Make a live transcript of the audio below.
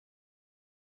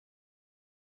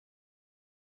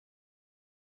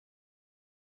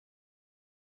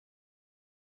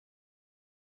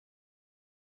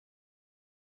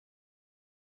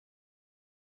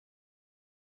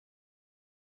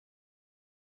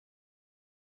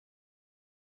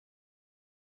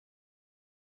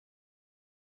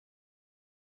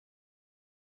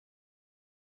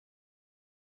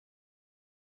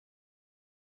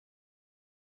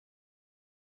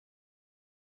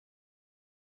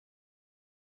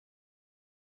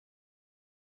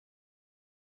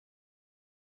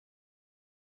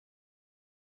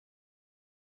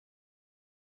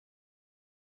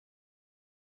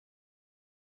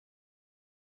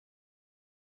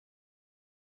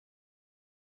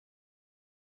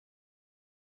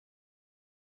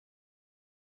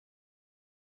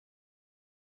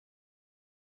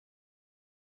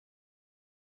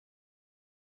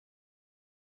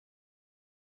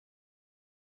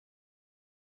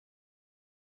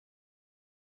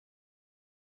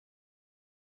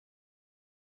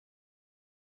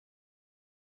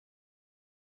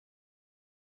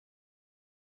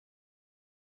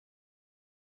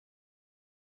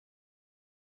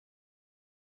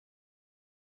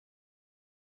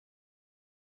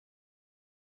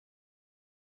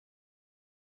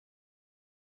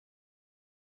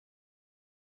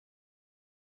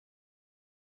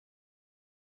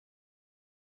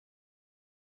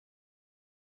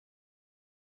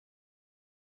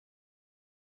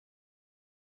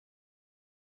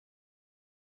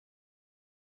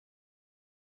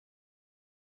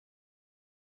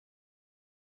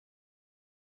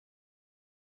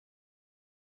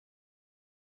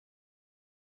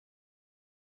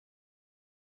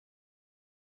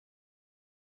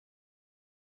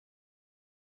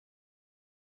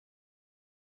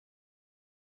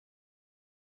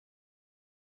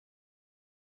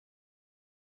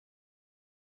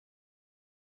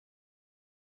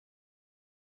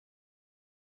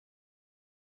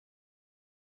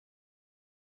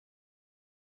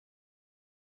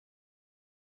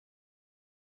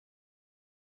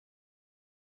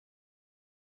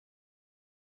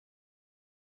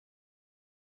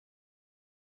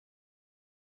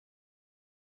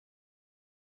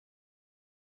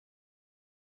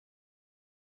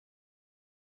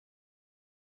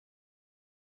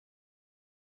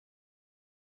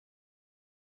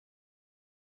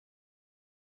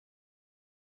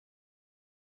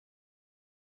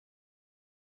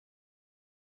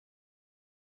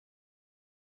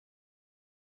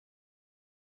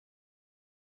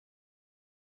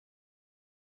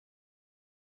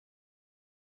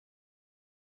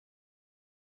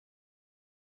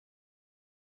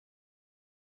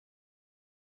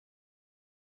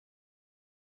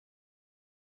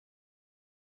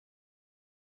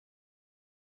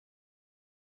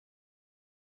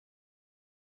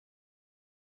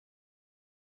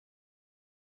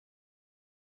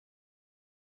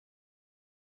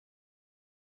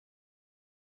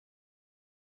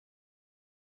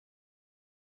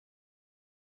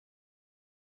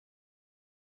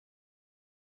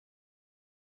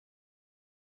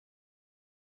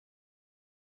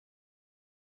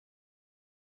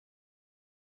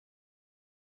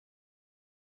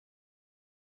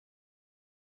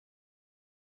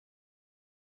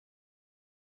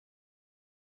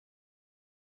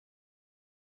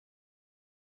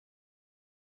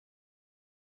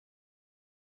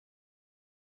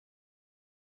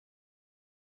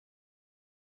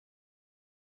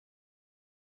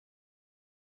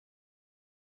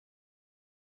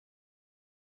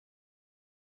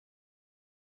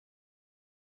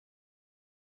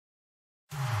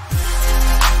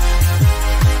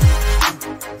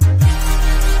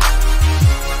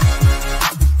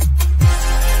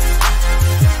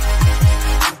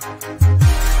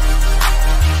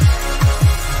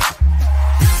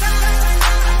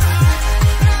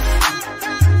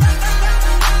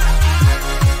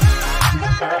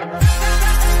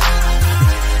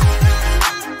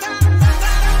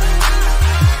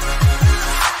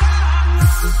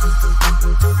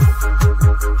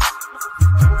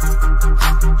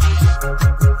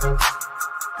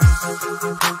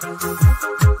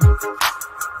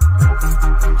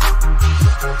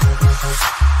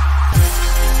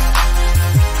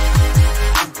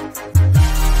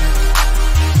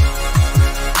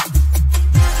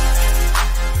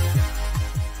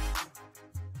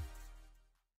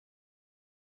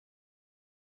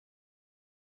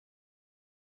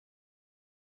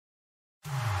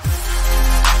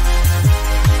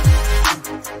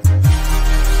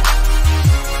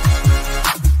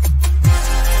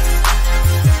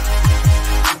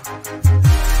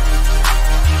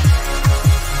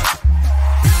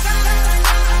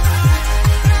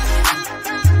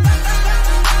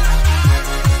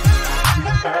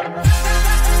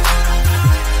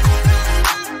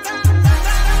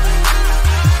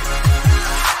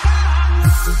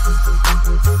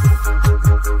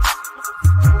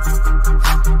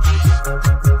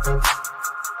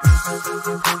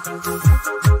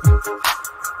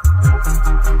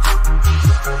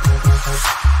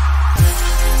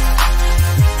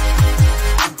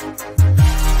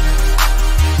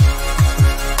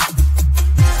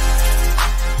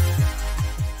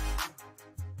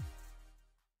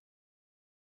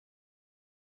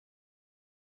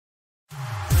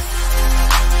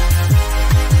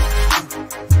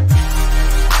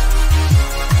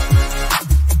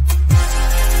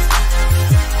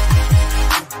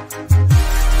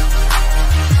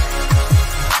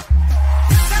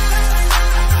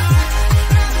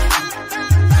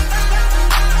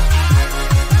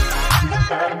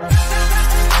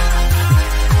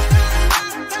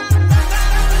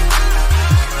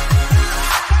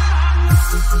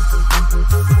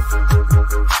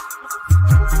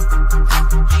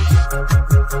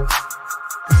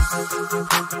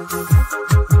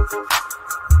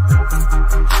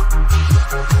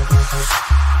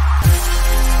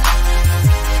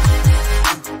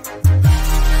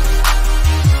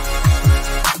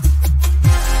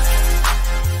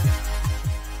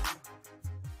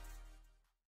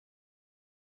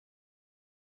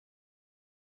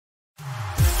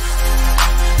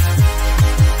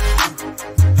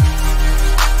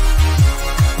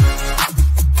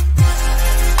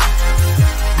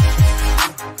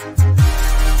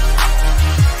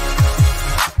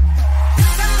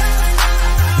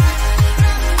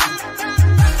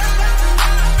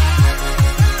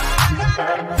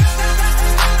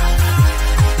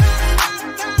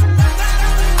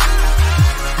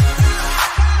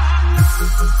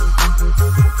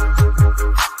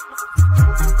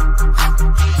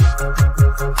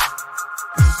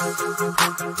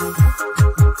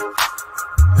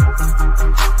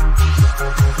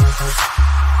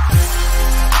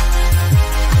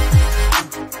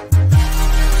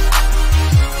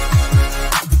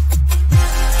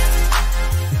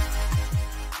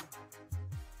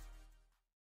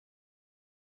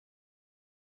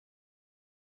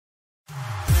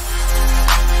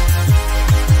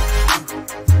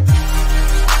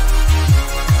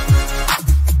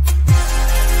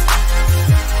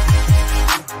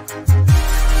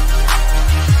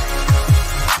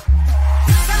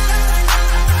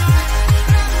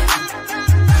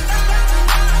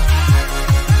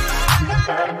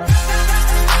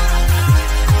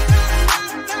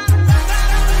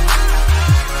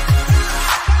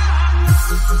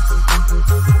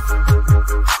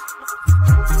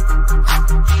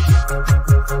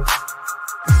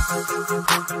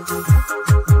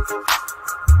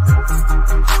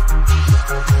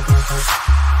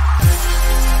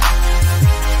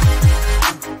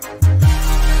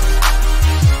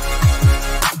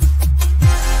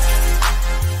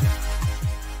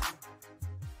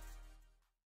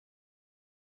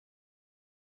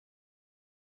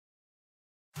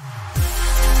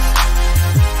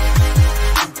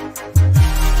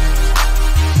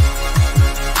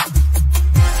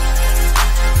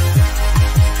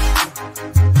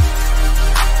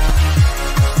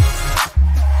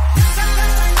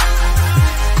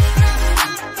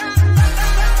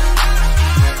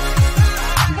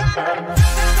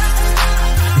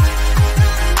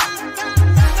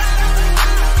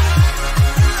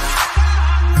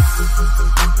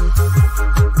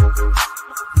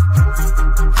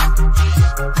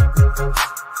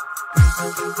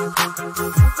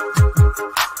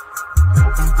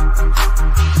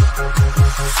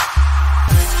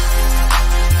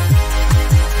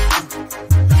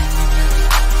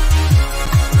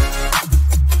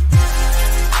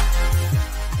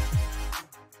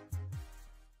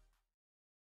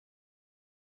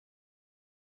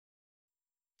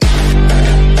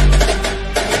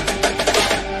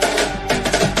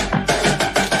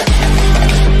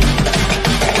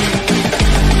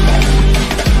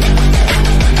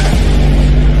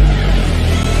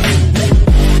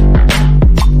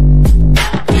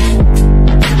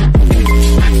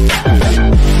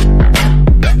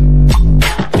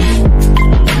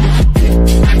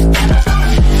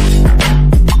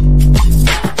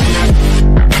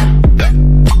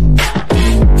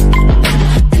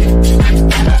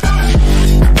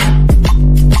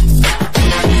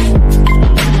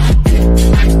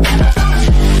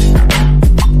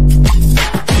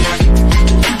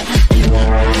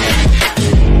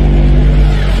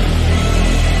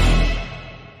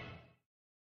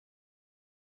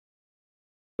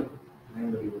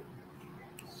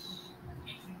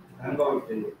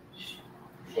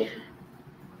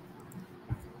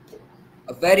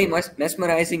A very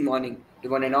mesmerizing morning to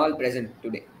one and all present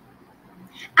today.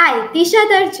 I, Tisha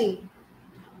Darji,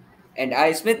 And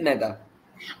I, Smith Mehta.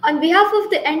 on behalf of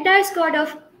the entire squad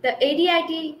of the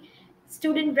ADIT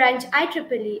student branch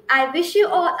IEEE, I wish you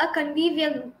all a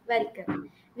convivial welcome.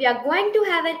 We are going to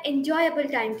have an enjoyable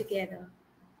time together.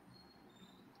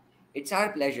 It's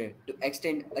our pleasure to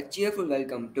extend a cheerful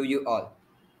welcome to you all.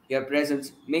 Your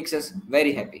presence makes us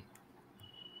very happy.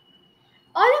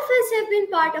 All of us have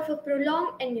been part of a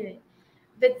prolonged ennui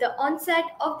with the onset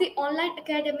of the online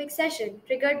academic session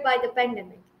triggered by the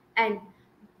pandemic. And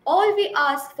all we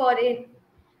ask for in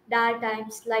dire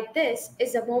times like this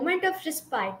is a moment of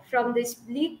respite from this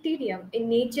bleak tedium in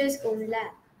nature's own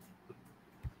lab.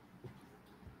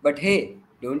 But hey,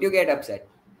 don't you get upset.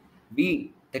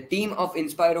 We, the team of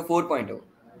Inspiro 4.0,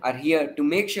 are here to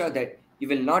make sure that you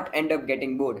will not end up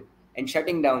getting bored and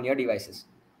shutting down your devices.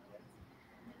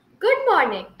 Good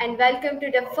morning and welcome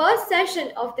to the first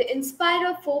session of the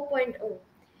Inspiro 4.0.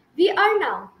 We are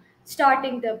now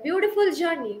starting the beautiful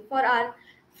journey for our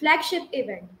flagship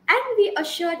event, and we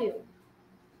assure you,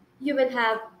 you will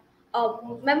have a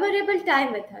memorable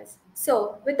time with us.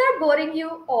 So, without boring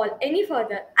you all any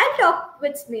further, I'll talk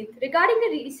with Smith regarding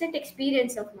a recent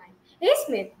experience of mine. Hey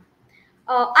Smith,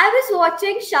 I was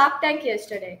watching Shark Tank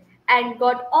yesterday and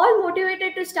got all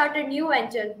motivated to start a new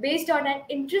venture based on an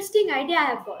interesting idea I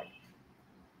have got.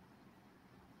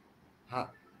 Ha.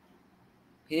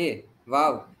 Hey,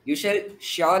 wow, you shall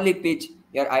surely pitch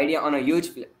your idea on a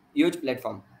huge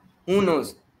platform. Who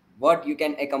knows what you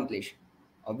can accomplish?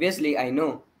 Obviously, I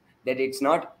know that it's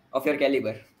not of your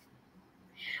caliber.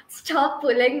 Stop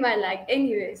pulling my leg.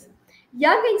 Anyways,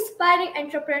 young, inspiring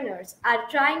entrepreneurs are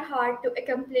trying hard to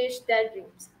accomplish their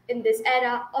dreams in this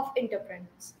era of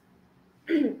entrepreneurs.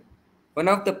 One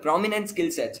of the prominent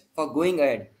skill sets for going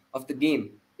ahead of the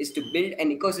game is to build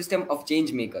an ecosystem of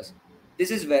change makers.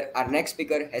 This is where our next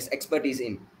speaker has expertise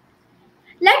in.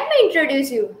 Let me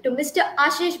introduce you to Mr.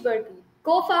 Aashish Beergi,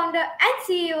 co-founder and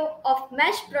CEO of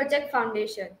Mesh Project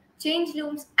Foundation, Change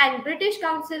Looms, and British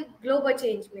Council Global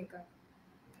Changemaker.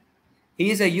 He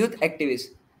is a youth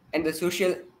activist and the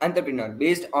social entrepreneur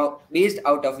based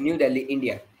out of New Delhi,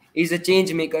 India. He is a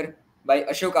change maker by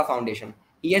Ashoka Foundation.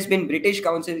 He has been British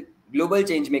Council Global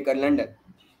Changemaker London,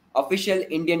 official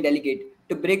Indian Delegate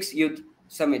to BRICS Youth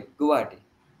Summit, Guwahati,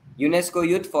 UNESCO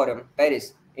Youth Forum,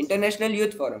 Paris, International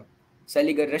Youth Forum,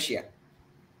 Seliger, Russia.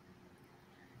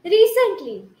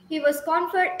 Recently, he was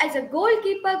conferred as a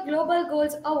Goalkeeper Global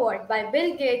Goals Award by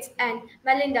Bill Gates and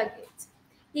Melinda Gates.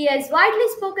 He has widely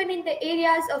spoken in the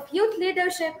areas of youth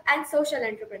leadership and social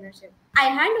entrepreneurship. I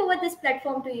hand over this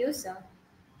platform to you, sir.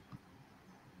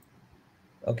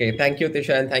 Okay, thank you,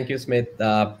 Tisha, and thank you, Smith.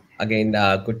 Again,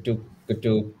 good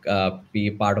to be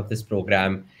part of this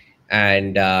program,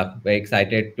 and very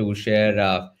excited to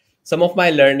share some of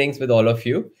my learnings with all of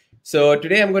you. So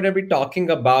today I'm going to be talking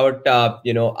about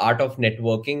art of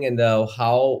networking and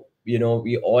how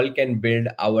we all can build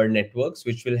our networks,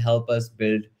 which will help us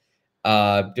build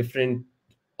different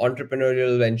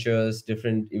entrepreneurial ventures,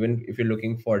 different even if you're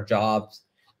looking for jobs,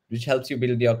 which helps you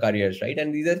build your careers, right?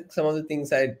 And these are some of the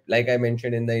things I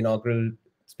mentioned in the inaugural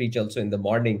speech also in the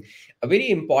morning, are very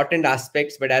important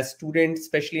aspects. But as students,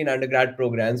 especially in undergrad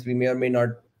programs, we may or may not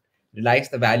realize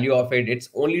the value of it. It's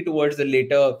only towards the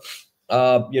later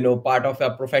part of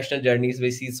our professional journeys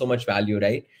we see so much value,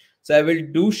 right? So I will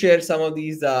do share some of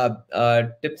these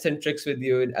tips and tricks with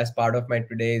you as part of my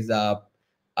today's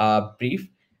brief.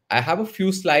 I have a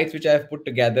few slides which I have put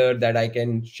together that I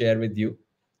can share with you.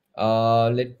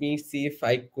 Let me see if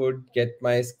I could get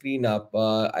my screen up.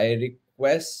 I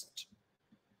request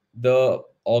the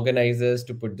organizers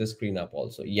to put the screen up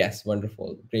also. Yes,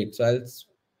 wonderful. Great. So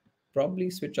probably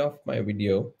switch off my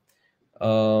video.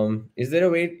 Is there a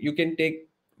way you can take,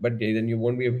 but then you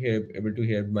won't be able to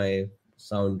hear my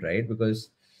sound, right? Because,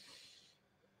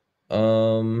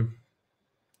 hold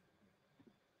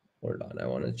on. I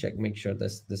want to check, make sure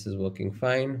this is working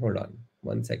fine. Hold on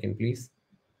 1 second, please.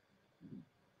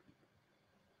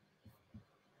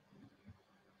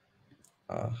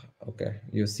 Okay,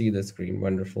 you see the screen.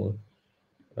 Wonderful.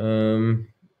 Now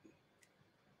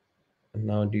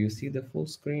do you see the full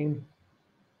screen?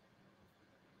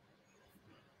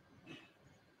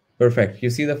 Perfect. You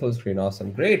see the full screen.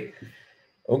 Awesome. Great.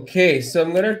 Okay, so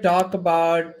I'm going to talk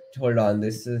about, hold on,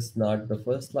 this is not the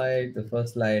first slide. The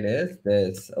first slide is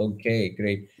this. Okay,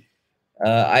 great.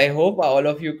 I hope all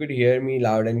of you could hear me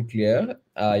loud and clear.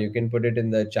 You can put it in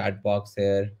the chat box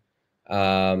here.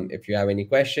 If you have any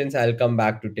questions, I'll come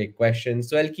back to take questions.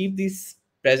 So I'll keep this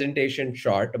presentation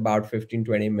short, about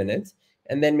 15-20 minutes.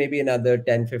 and then maybe another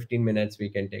 10-15 minutes we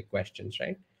can take questions,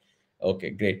 right?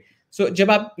 Okay, great. So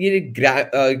जब आप ये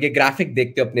graphic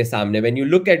देखते हो अपने सामने, when you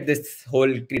look at this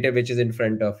whole creative which is in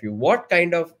front of you, what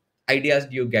kind of ideas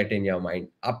do you get in your mind?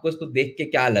 आपको उसको देख के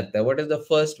क्या लगता है? What is the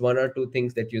first one or two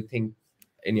things that you think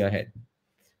in your head?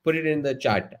 Put it in the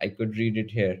chat. I could read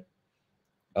it here.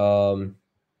 Um,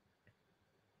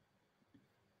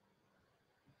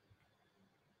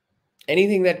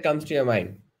 anything that comes to your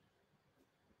mind?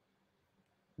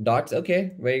 Dots.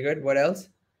 Okay, very good. What else?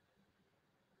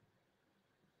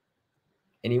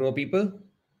 Any more people?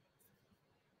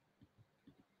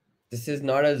 This is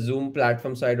not a Zoom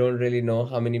platform, so I don't really know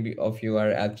how many of you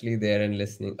are actually there and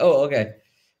listening. Oh, okay.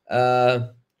 Uh,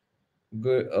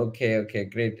 good. Okay, okay,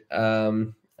 great.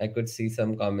 I could see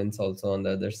some comments also on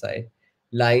the other side.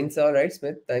 Lines, all right,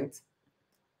 Smith. Thanks.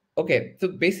 Okay, so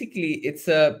basically, it's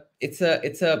a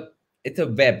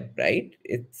web, right?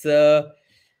 It's a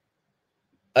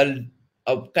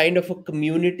a kind of a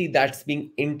community that's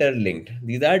being interlinked.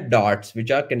 These are dots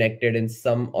which are connected in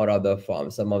some or other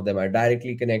form. Some of them are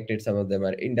directly connected, some of them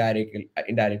are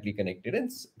indirectly connected,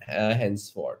 and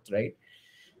henceforth, right?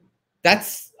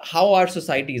 That's how our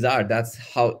societies are. That's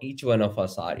how each one of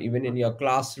us are. Even in your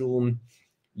classroom,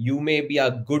 you may be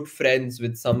a good friends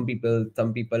with some people.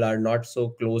 Some people are not so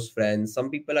close friends.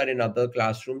 Some people are in other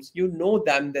classrooms. You know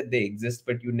them that they exist,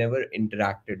 but you never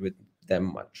interacted with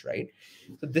them much, right?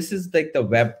 So this is like the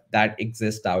web that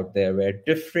exists out there, where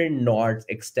different nodes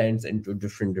extends into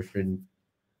different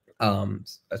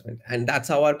and that's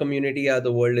how our community or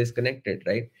the world is connected,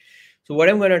 right? So what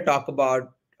I'm going to talk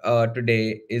about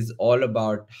today is all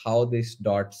about how these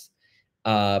dots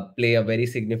play a very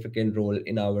significant role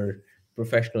in our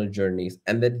professional journeys.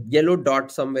 And the yellow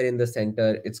dot somewhere in the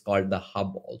center, it's called the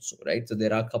hub also, right? So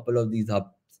there are a couple of these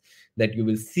hubs that you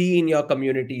will see in your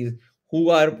communities who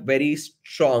are very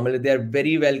strong. Well, they are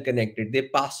very well connected. They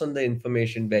pass on the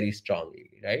information very strongly,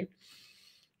 right?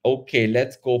 Okay,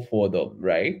 let's go further,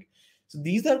 right? So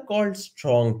these are called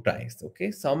strong ties.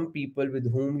 Okay, some people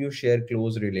with whom you share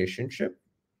close relationship,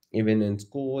 even in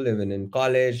school, even in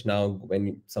college. Now,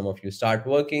 when some of you start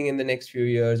working in the next few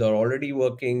years or already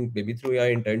working, maybe through your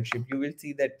internship, you will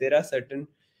see that there are certain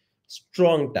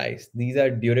strong ties. These are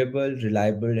durable,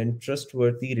 reliable, and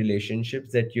trustworthy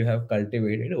relationships that you have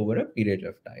cultivated over a period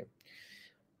of time.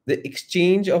 The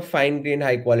exchange of fine grained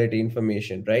high quality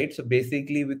information, right? So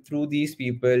basically with through these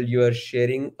people you are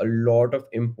sharing a lot of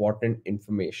important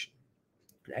information,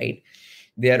 right?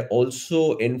 They are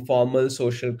also informal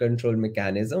social control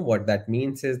mechanism. What that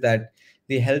means is that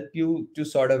they help you to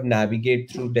sort of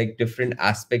navigate through like different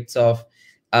aspects of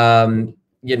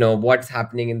what's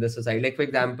happening in the society. Like for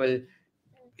example,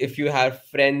 if you have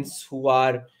friends who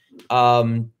are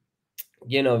um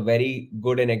very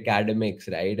good in academics,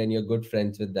 right, and you're good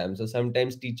friends with them, so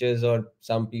sometimes teachers or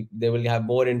some people, they will have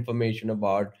more information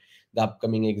about the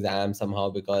upcoming exam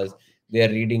somehow because they are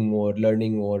reading more,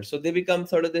 learning more, so they become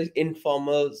sort of this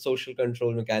informal social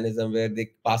control mechanism where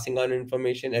they passing on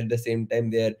information, at the same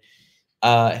time they're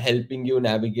helping you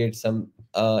navigate some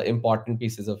important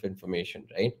pieces of information,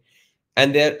 right?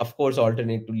 And they're of course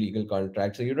alternate to legal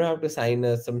contracts, so you don't have to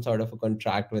sign some sort of a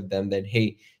contract with them that,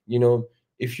 hey, you know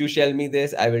if you tell me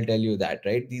this, I will tell you that,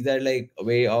 right? These are like a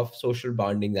way of social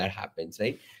bonding that happens,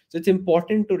 right? So it's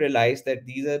important to realize that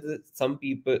these are some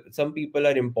people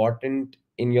are important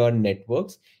in your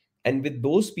networks, and with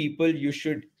those people you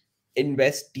should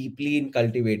invest deeply in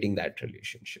cultivating that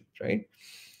relationship, right?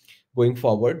 Going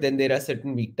forward, then there are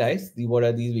certain weak ties. What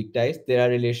are these weak ties? There are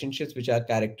relationships which are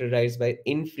characterized by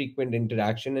infrequent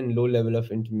interaction and low level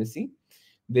of intimacy.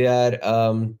 They are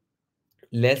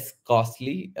less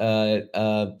costly. They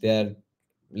are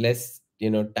less,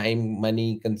 time,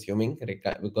 money consuming,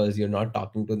 because you're not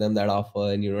talking to them that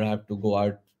often. You don't have to go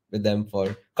out with them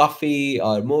for coffee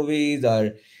or movies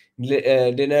or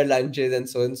dinner, lunches,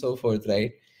 and so forth,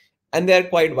 right? And they are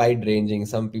quite wide ranging.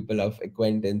 Some people have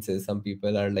acquaintances, some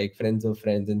people are like friends of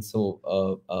friends, and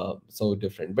so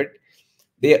different. But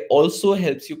they also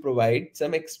helps you provide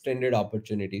some extended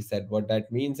opportunities. That what that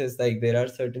means is like there are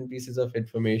certain pieces of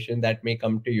information that may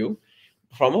come to you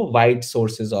from a wide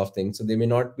sources of things, so they may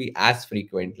not be as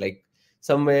frequent. Like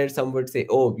somewhere some would say,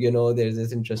 oh, there's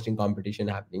this interesting competition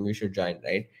happening, we should join,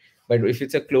 right? But if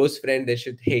it's a close friend, they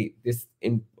should, hey, this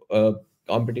in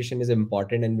competition is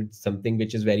important and it's something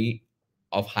which is very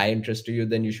of high interest to you,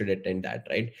 then you should attend that,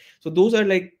 right? So those are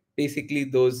like basically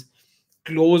those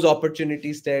close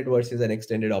opportunity set versus an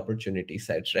extended opportunity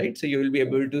sets, right? So you will be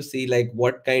able to see like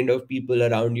what kind of people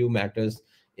around you matters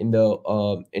in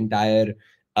the entire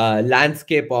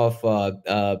landscape of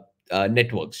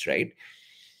networks, right?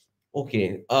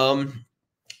 Okay.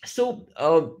 So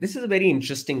this is a very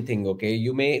interesting thing. Okay,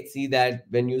 you may see that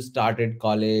when you started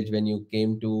college, when you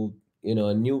came to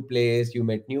a new place, you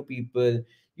met new people,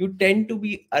 you tend to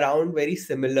be around very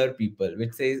similar people,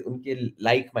 which says unke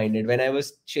like-minded. When I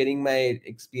was sharing my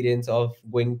experience of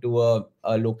going to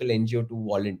a local NGO to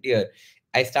volunteer,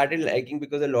 I started liking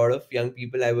because a lot of young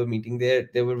people I were meeting there,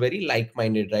 they were very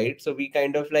like-minded, right? So we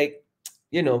kind of like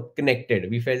connected.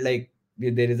 We felt like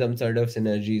there is some sort of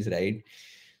synergies, right?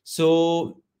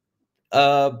 So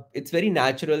it's very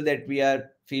natural that we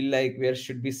are feel like we are,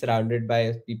 should be surrounded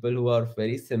by people who are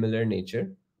very similar nature.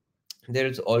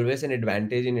 There's always an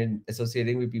advantage in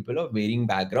associating with people of varying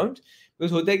backgrounds,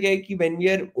 because hota kya hai ki when we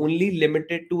are only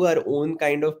limited to our own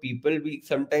kind of people, we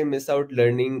sometimes miss out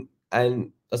learning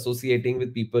and associating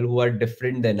with people who are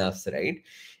different than us, right?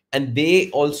 And they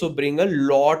also bring a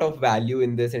lot of value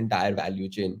in this entire value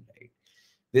chain, right?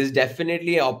 There's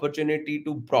definitely an opportunity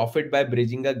to profit by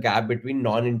bridging a gap between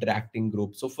non-interacting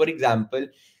groups. So for example,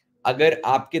 अगर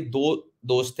आपके दो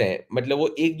दोस्त हैं, मतलब वो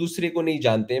एक दूसरे को नहीं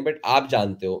जानते हैं बट आप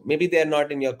जानते हो, may be they are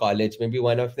not in your college, may be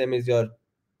one of them is your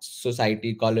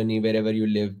society colony wherever you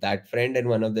live, that friend, and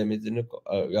one of them is in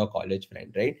your college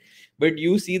friend, right? But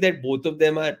you see that both of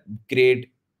them are great,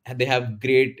 they have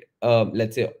great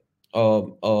let's say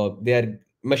they are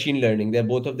machine learning, they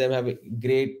both of them have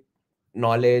great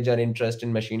knowledge or interest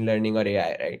in machine learning or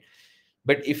AI, right?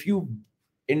 But if you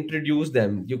introduce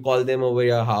them, you call them over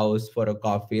your house for a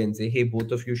coffee and say, hey,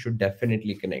 both of you should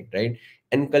definitely connect, right?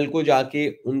 And कल को जाके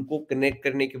उनको connect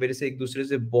करने की वजह से एक दूसरे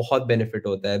से बहुत benefit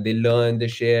होता है. They learn, they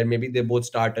share, maybe they both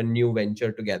start a new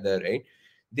venture together, right?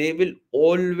 They will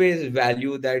always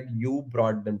value that you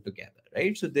brought them together,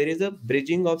 right? So there is a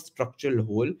bridging of structural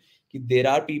whole. There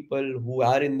are people who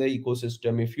are in the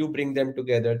ecosystem. If you bring them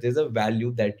together, there's a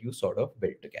value that you sort of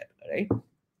build together, right?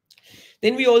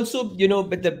 Then we also,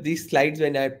 with these slides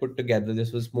when I put together,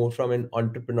 this was more from an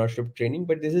entrepreneurship training,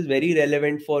 but this is very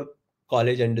relevant for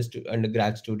college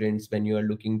undergrad students when you are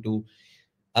looking to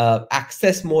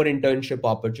access more internship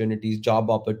opportunities,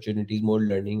 job opportunities, more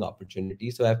learning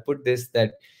opportunities. So I've put this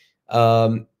that,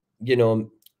 um, you know,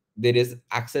 there is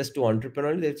access to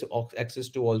entrepreneurial, there's access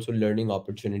to also learning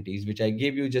opportunities, which I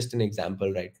gave you just an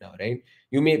example right now, right?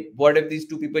 You may, what if these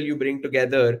two people you bring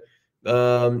together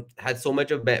has so much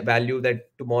of value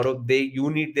that tomorrow you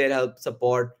need their help,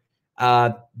 support,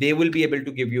 they will be able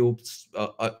to give you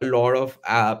a lot of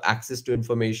access to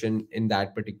information in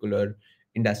that particular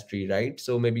industry, right?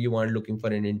 So maybe you aren't looking for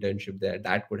an internship there,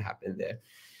 that could happen there.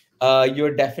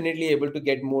 You're definitely able to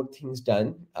get more things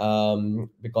done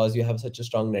because you have such a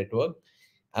strong network.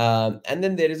 And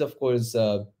then there is, of course,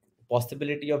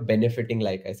 possibility of benefiting.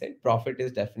 Like I said, profit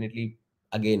is definitely,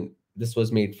 again, this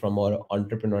was made from our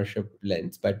entrepreneurship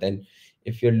lens. But then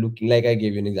if you're looking, like I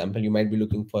gave you an example, you might be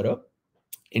looking for a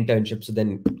internship. So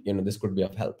then, this could be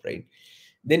of help, right?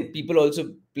 Then people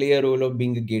also play a role of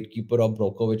being a gatekeeper or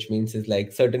broker, which means is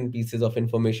like certain pieces of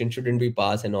information shouldn't be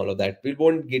passed and all of that. We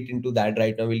won't get into that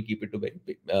right now. We'll keep it to very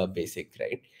basic,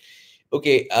 right?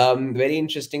 Okay, very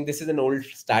interesting. This is an old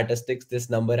statistics. This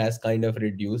number has kind of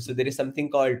reduced. So there is something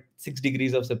called 6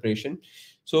 degrees of separation.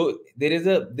 So uh, there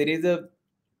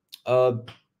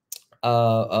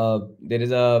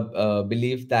is a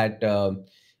belief that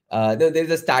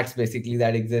there's a stats basically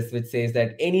that exists which says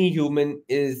that any human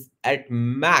is at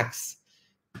max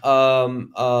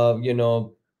kind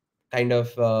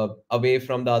of away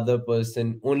from the other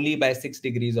person only by 6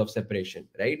 degrees of separation,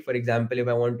 right? For example, if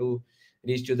I want to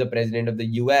reach to the president of the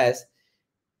US,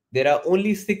 there are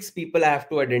only 6 people I have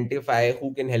to identify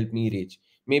who can help me reach.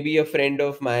 Maybe a friend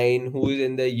of mine who is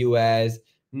in the US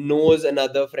knows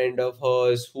another friend of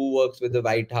hers who works with the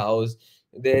White House.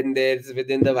 Then there's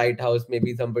within the White House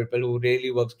maybe some people who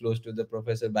really works close to the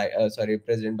President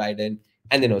Biden.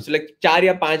 And so like 4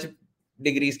 या 5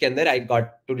 degrees के अंदर I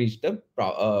got to reach the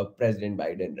President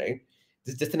Biden, right?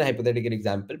 This is just an hypothetical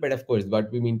example, but of course,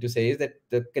 what we mean to say is that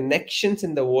the connections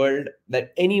in the world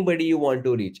that anybody you want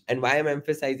to reach, and why I'm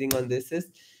emphasizing on this is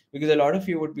because a lot of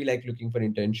you would be like looking for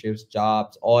internships,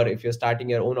 jobs, or if you're starting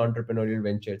your own entrepreneurial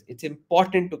ventures, it's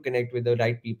important to connect with the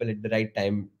right people at the right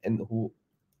time and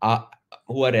are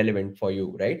who are relevant for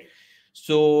you, right?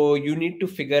 So you need to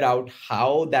figure out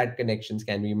how that connections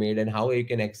can be made and how you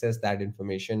can access that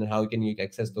information and how can you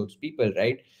access those people,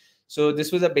 right? So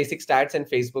this was a basic stats and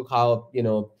Facebook, how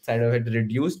kind of had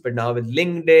reduced, but now with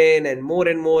LinkedIn and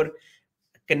more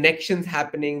connections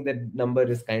happening, the number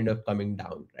is kind of coming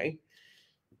down, right?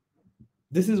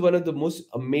 This is one of the most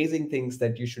amazing things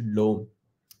that you should know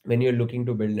when you're looking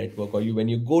to build network, or when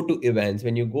you go to events,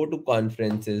 when you go to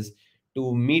conferences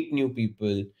to meet new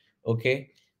people.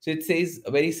 Okay, So it says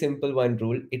a very simple one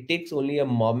rule. It takes only a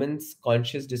moment's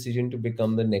conscious decision to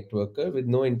become the networker with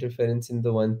no interference in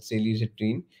the one's daily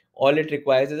routine. All it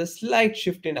requires is a slight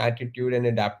shift in attitude and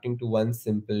adapting to one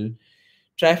simple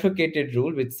trifurcated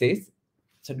rule, which says,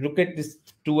 so look at this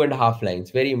two and a half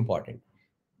lines, very important.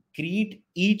 Greet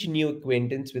each new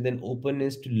acquaintance with an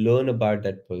openness to learn about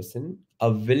that person,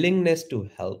 a willingness to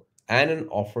help, and an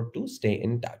offer to stay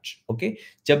in touch. Okay,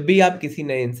 जब भी आप किसी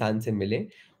नए इंसान से मिले,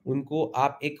 उनको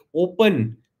आप एक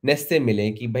ओपननेस से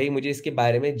मिले कि भाई मुझे इसके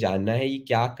बारे में जानना है, ये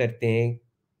क्या करते हैं,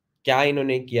 क्या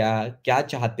इन्होंने किया, क्या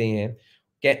चाहते हैं,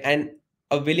 and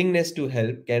a willingness to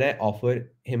help, can I offer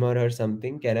him और her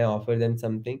something, can I offer them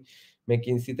something, मैं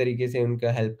किसी तरीके से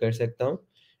उनका हेल्प कर सकता हूँ,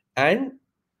 and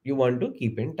you want to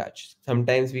keep in touch.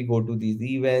 Sometimes we go to these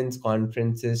events,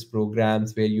 conferences,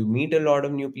 programs where you meet a lot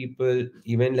of new people.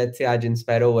 Even let's say आज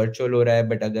Inspiro virtual हो रहा है,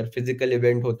 but अगर physical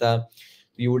event होता,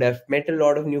 you would have met a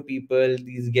lot of new people,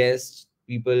 these guests,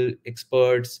 people,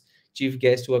 experts, chief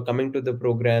guests who are coming to the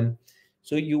program.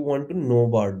 So you want to know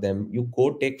about them. You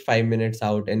go take 5 minutes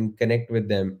out and connect with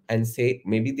them and say,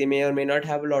 maybe they may or may not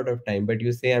have a lot of time, but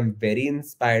you say, I'm very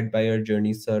inspired by your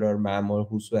journey, sir or ma'am or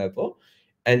whosoever,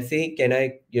 and say, can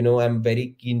I, I'm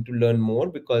very keen to learn more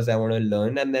because I want to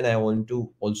learn, and then I want to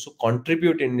also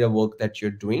contribute in the work that you're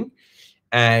doing,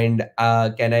 and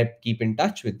can I keep in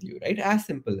touch with you, right? As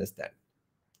simple as that.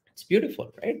 It's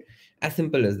beautiful, right? As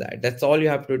simple as that. That's all you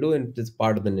have to do in this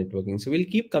part of the networking. So we'll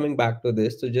keep coming back to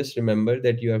this. So just remember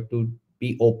that you have to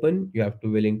be open, you have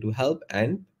to willing to help,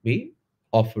 and be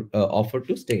offer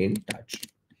to stay in touch.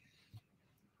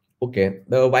 Okay.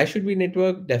 Why should we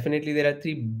network? Definitely, there are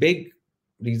three big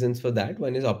reasons for that.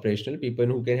 One is operational, people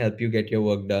who can help you get your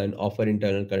work done, offer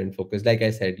internal current focus. Like I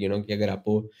said, कि अगर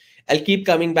आपको, I'll keep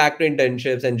coming back to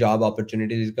internships and job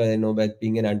opportunities because I know that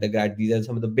being an undergrad, these are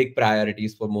some of the big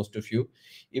priorities for most of you.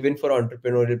 Even for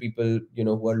entrepreneurial people,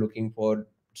 who are looking for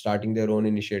starting their own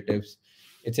initiatives,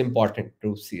 it's important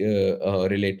to see,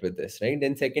 relate with this, right?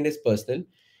 Then second is personal.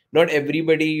 Not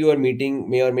everybody you are meeting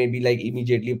may or may be like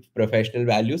immediately professional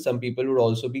value. Some people would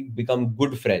also become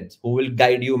good friends who will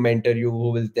guide you, mentor you,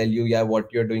 who will tell you, yeah,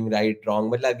 what you're doing right,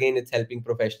 wrong. But again, it's helping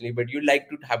professionally, but you like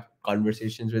to have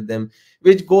conversations with them,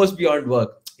 which goes beyond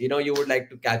work. You would like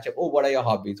to catch up. Oh, what are your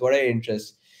hobbies? What are your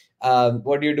interests?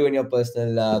 What do you do in your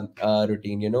personal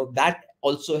routine? That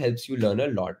also helps you learn a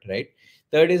lot, right?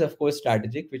 Third is, of course,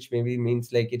 strategic, which maybe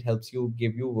means like it helps you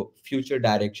give you future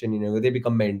direction. They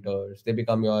become mentors, they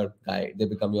become your guide, they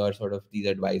become your sort of these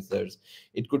advisors.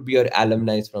 It could be your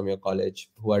alumni from your college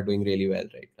who are doing really well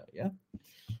right now. Yeah.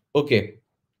 Okay.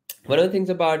 One of the things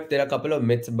about, there are a couple of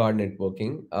myths about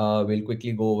networking. We'll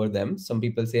quickly go over them. Some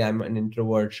people say I'm an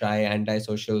introvert, shy,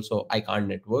 antisocial, so I can't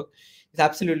network. It's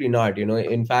absolutely not.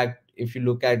 In fact, if you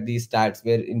look at these stats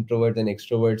where introverts and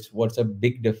extroverts, what's a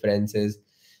big difference is,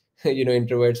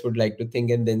 introverts would like to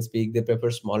think and then speak. They prefer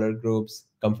smaller groups,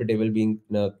 comfortable being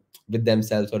with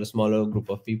themselves or a smaller group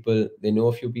of people. They know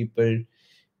a few people,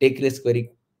 take risk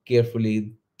very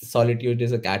carefully. Solitude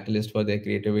is a catalyst for their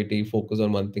creativity, focus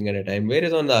on one thing at a time.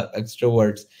 Whereas on the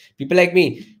extroverts, people like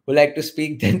me who like to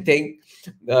speak then think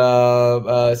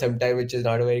sometimes, which is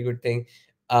not a very good thing.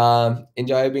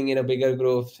 Enjoy being in a bigger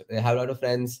group. They have a lot of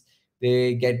friends.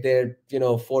 They get their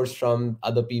force from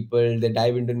other people. They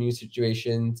dive into new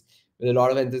situations with a lot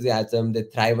of enthusiasm. They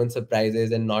thrive on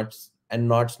surprises and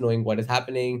not knowing what is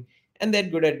happening, and they're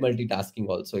good at multitasking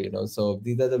also. So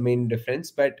these are the main difference.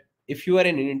 But if you are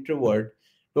an introvert,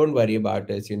 don't worry about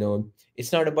this.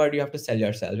 It's not about you have to sell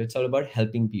yourself. It's all about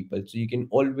helping people. So you can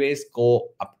always go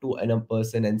up to another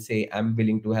person and say, I'm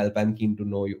willing to help, I'm keen to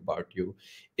know you about you.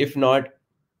 If not,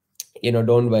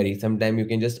 don't worry. Sometimes you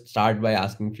can just start by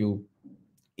asking few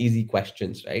easy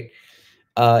questions, right?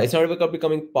 It's not about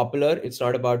becoming popular. It's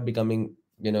not about becoming,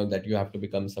 that you have to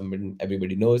become someone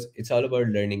everybody knows. It's all about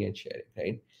learning and sharing,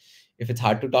 right? If it's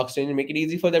hard to talk to strangers, make it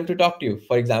easy for them to talk to you.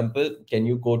 For example, can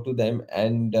you go to them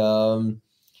and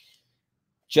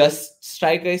just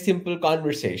strike a simple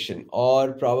conversation,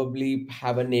 or probably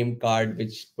have a name card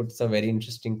which puts a very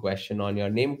interesting question on your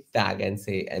name tag and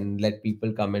say, and let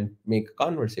people come and make a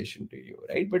conversation to you,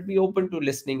 right? But be open to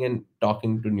listening and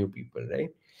talking to new people, right?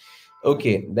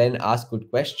 Okay, then ask good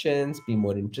questions, be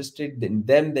more interested in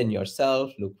them than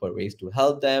yourself, look for ways to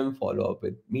help them, follow up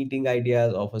with meeting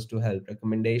ideas, offers to help,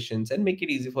 recommendations, and make it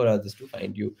easy for others to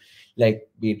find you, like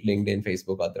be it LinkedIn,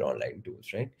 Facebook, other online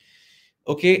tools, right?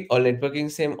 Okay, all networking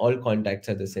same, all contacts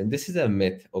are the same. This is a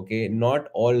myth. Okay, not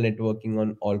all networking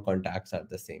on all contacts are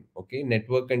the same. Okay,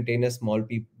 network contain a small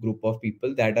group of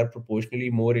people that are proportionally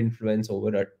more influence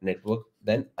over a network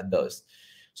than others.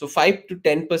 So 5 to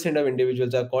 10% of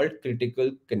individuals are called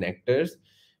critical connectors,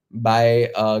 by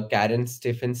Karen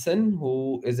Stephenson,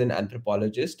 who is an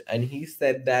anthropologist, and he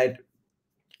said that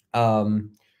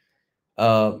um,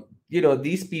 uh,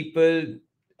 these people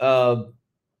uh,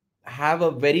 have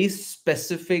a very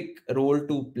specific role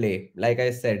to play. Like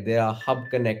I said, there are hub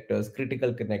connectors,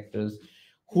 critical connectors,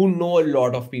 who know a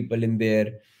lot of people in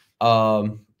their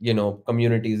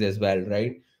communities as well,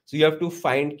 right? So you have to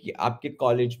find कि आपके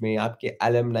college में, आपके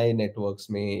alumni networks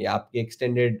में, या आपके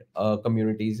extended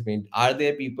communities में, are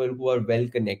there people who are well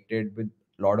connected with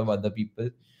a lot of other people?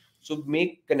 So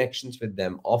make connections with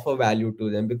them, offer value to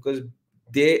them, because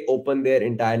they open their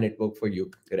entire network for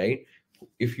you, right?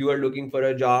 If you are looking for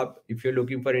a job, if you're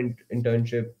looking for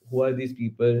internship, who are these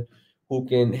people who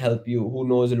can help you, who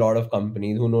knows a lot of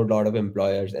companies, who know a lot of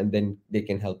employers, and then they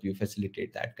can help you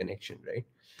facilitate that connection, right?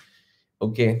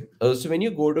 Okay. So when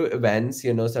you go to events,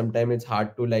 sometimes it's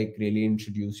hard to like really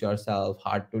introduce yourself,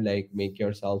 hard to like make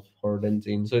yourself heard and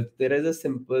seen. So there is a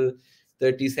simple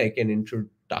 30-second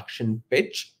introduction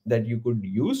pitch that you could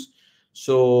use.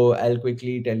 So I'll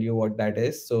quickly tell you what that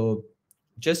is. So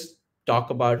just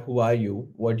talk about who are you,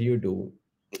 what do you do,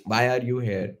 why are you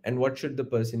here, and what should the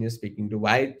person you're speaking to,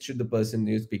 why should the person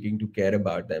you're speaking to care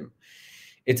about them.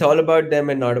 It's all about them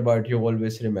and not about you.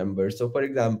 Always remember. So, for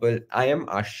example, I am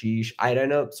Ashish. I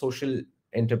run a social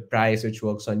enterprise which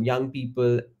works on young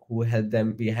people who help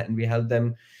them. We help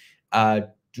them uh,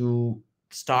 to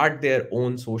start their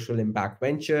own social impact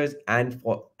ventures and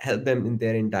help them in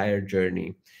their entire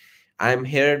journey. I'm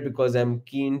here because I'm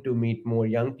keen to meet more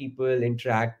young people,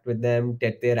 interact with them,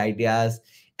 get their ideas,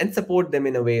 and support them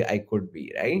in a way I could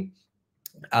be, right?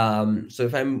 So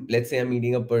if I'm, let's say I'm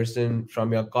meeting a person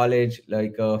from your college,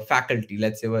 like a faculty,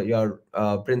 let's say your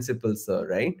principal, sir,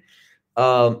 right?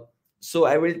 um, so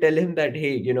I will tell him that,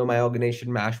 hey, my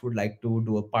organization MASH would like to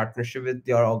do a partnership with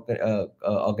your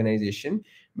organization,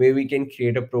 where we can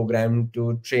create a program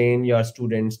to train your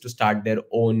students to start their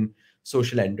own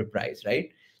social enterprise,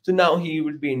 right? So now he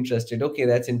would be interested. Okay,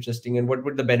 that's interesting. And what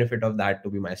would the benefit of that to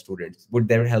be my students? Would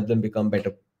that help them become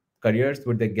better careers?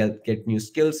 Would they get new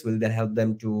skills? Will that help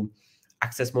them to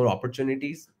access more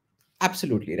opportunities?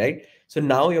 Absolutely, right? So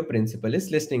now your principal is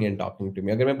listening and talking to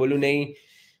me. अगर मैं बोलूँ नहीं,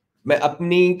 मैं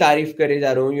अपनी तारीफ करे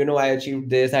जा रहा हूँ, आई achieved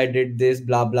this, I did this,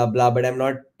 blah blah blah, but I am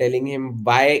not telling him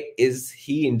why is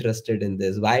he interested in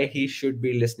this, why he should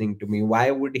be listening to me, why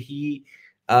would he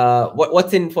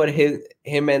what's in for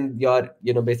him and your,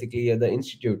 basically the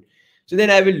institute. So then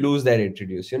I will lose that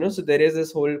introduce, so there is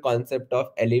this whole concept of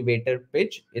elevator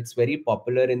pitch. It's very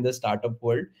popular in the startup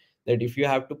world, that if you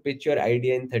have to pitch your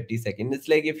idea in 30 seconds, it's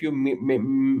like if you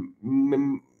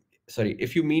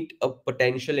if you meet a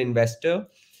potential investor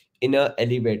in a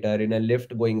elevator, in a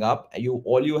lift going up, you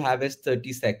all you have is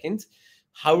 30 seconds.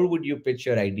 How would you pitch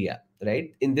your idea,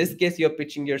 right? In this case, you're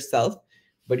pitching yourself,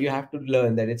 but you have to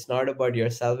learn that it's not about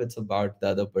yourself, it's about the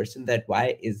other person, that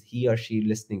why is he or she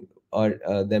listening, or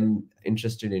them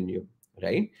interested in you,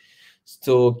 right?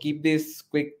 So keep these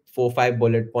quick 4 5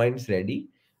 bullet points ready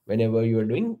whenever you are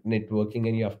doing networking,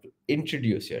 and you have to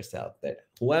introduce yourself, that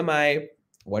who am I,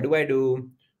 what do I do,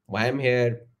 why I'm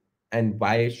here, and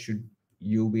why should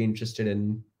you be interested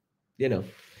in, you know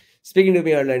speaking to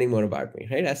me or learning more about me,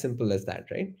 right? As simple as that,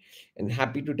 right? And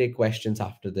happy to take questions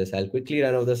after this. I'll quickly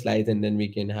run over the slides, and then we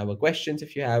can have a questions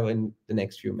if you have in the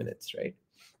next few minutes, right?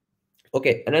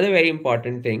 Okay, another very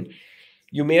important thing,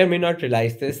 you may or may not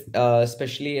realize this,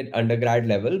 especially at undergrad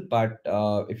level, but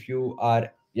if you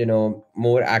are,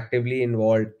 more actively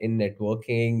involved in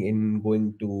networking, in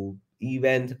going to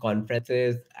events,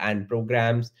 conferences, and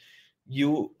programs,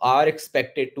 you are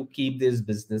expected to keep these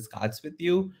business cards with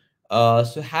you.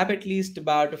 So have at least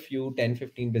about a few 10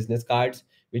 15 business cards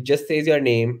which just says your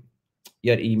name,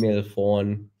 your email,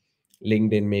 phone,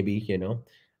 LinkedIn, maybe,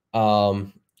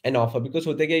 an offer. Because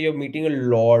होता क्या, you're meeting a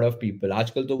lot of people.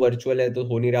 आजकल तो virtual है तो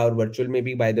हो नहीं रहा, और virtual में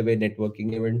भी, by the way,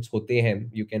 networking events होते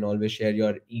हैं. You can always share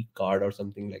your e-card or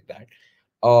something like that.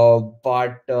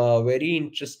 But very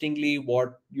interestingly,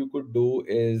 what you could do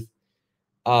is,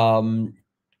 um,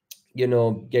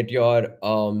 get your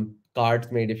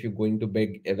cards made if you're going to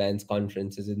big events,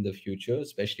 conferences in the future,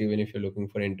 especially when if you're looking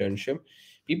for internship.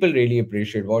 People really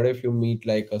appreciate. What if you meet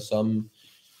like some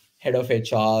head of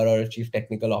HR or a chief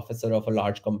technical officer of a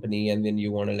large company, and then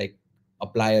you want to like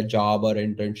apply a job or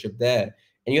internship there,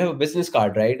 and you have a business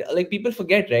card, right? Like people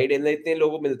forget, right? And like, इतने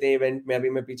लोगों मिलते हैं event में. अभी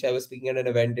मैं पीछे, I was speaking at an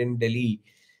event in Delhi,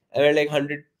 and there were like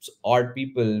hundreds odd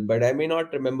people, but I may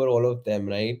not remember all of them,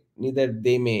 right? Neither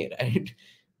they may, right?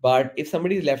 But if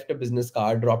somebody left a business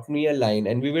card, drop me a line,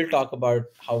 and we will talk about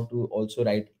how to also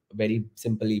write very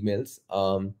simple emails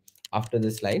after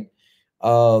this slide.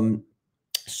 Um,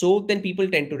 so then people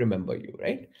tend to remember you,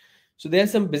 right? So there are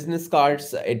some business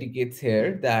cards etiquettes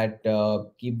here that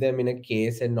keep them in a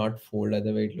case and not fold,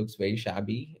 otherwise it looks very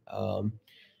shabby. Don't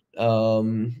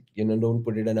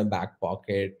put it in a back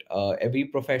pocket. Every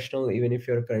professional, even if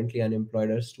you're currently unemployed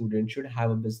or student, should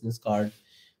have a business card.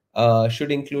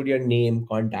 Should include your name,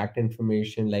 contact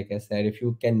information. Like I said, if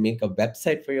you can make a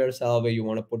website for yourself where you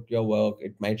want to put your work,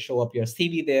 it might show up your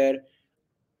CV there.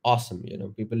 Awesome,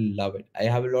 people love it. I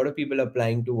have a lot of people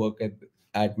applying to work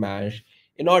at MASH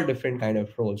in all different kind of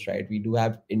roles, right? We do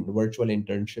have in virtual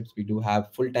internships, we do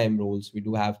have full-time roles, we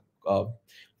do have uh,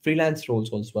 freelance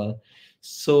roles as well.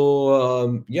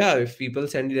 So yeah, if people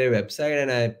send you their website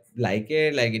and I like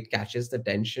it, like it catches the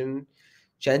attention,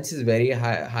 chances very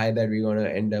high that we're going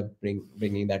to end up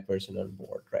bringing that person on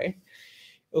board, right?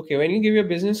 Okay, when you give your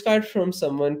business card from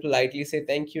someone, politely say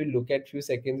thank you, look at few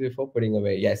seconds before putting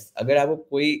away. Yes, अगर आपको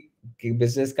कोई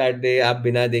business card दे, आप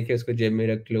बिना देखे उसको जेब में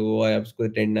रख लो और आप उसको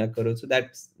अटेंड ना करो, so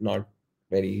that's not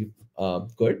very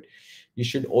good. You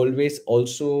should always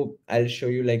also, I'll show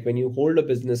you, like when you hold a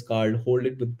business card, hold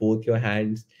it with both your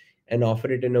hands and offer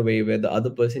it in a way where the other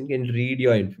person can read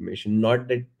your information, not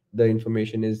that the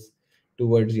information is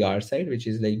towards your side, which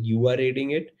is like you are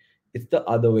reading it. It's the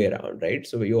other way around, right?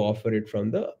 So you offer it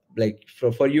from the, like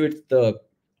for you it's the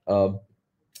uh,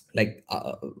 like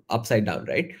upside down,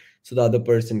 right? So the other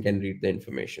person can read the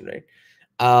information, right?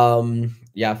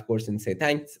 Yeah, of course, and say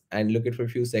thanks and look it for a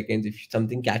few seconds. If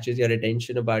something catches your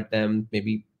attention about them,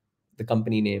 maybe the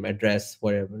company name, address,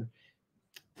 whatever,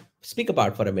 speak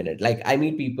about for a minute. Like I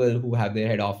meet people who have their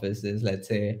head offices, let's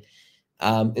say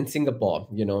in Singapore.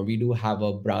 We do have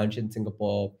a branch in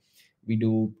Singapore. We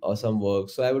do some work.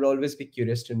 So I would always be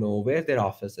curious to know where their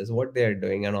office is, what they're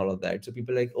doing, and all of that. So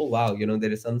people are like, oh wow,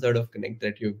 there is some sort of connect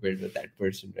that you've built with that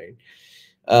person, right?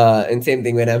 And same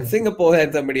thing when I'm in Singapore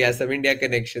and somebody has some India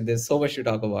connection. There's so much to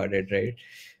talk about it, right?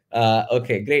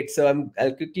 Okay, great. So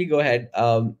I'll quickly go ahead.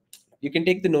 You can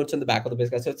take the notes on the back of the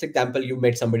business. So, for example, you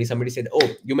met somebody. Somebody said, "Oh,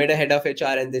 you met a head of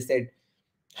HR," and they said,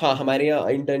 हाँ हमारे यहाँ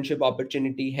internship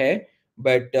opportunity है,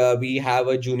 but we have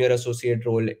a junior associate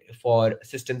role for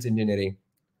systems engineering.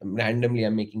 Randomly,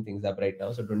 I'm making things up right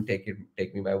now, so don't take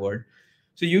me by word.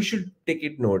 So you should take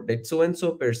it note that so and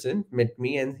so person met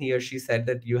me and he or she said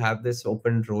that you have this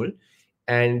open role,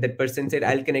 and that person said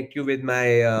I'll connect you with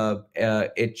my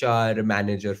HR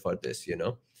manager for this,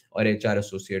 or HR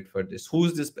associate for this.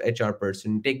 Who's this HR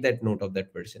person? Take that note of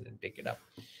that person and take it up,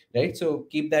 right? So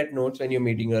keep that notes when you're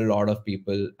meeting a lot of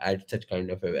people at such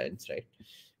kind of events, right?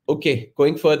 Okay,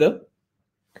 going further,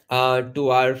 to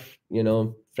our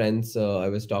friends I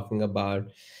was talking about,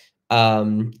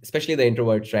 especially the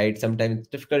introverts, right? Sometimes it's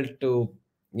difficult to,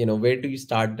 where do you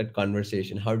start that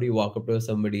conversation? How do you walk up to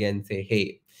somebody and say,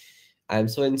 hey, I'm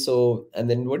so and so, and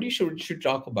then what you should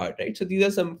talk about, right? So these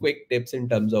are some quick tips in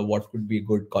terms of what could be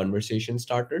good conversation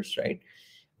starters, right?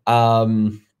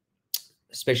 um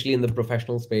Especially in the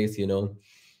professional space, you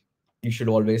should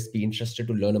always be interested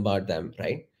to learn about them,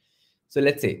 right? So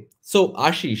let's say, so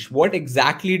Ashish, what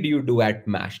exactly do you do at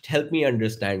MASH? Help me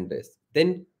understand this.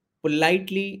 Then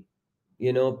politely,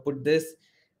 put this,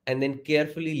 and then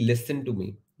carefully listen to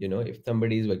me. If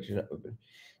somebody is working,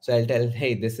 so I'll tell,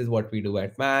 hey, this is what we do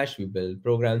at MASH. We build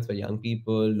programs for young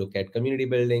people, look at community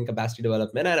building, capacity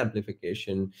development, and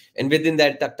amplification. And within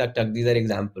that, tuck, tuck, tuck, these are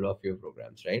example of your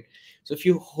programs, right? So if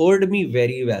you heard me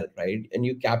very well, right, and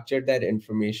you captured that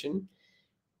information,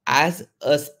 as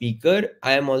a speaker,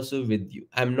 I am also with you.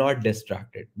 I'm not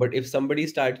distracted. But if somebody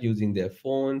starts using their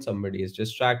phone, somebody is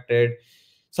distracted,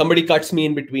 somebody cuts me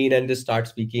in between and just starts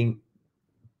speaking,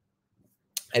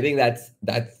 I think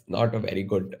that's not a very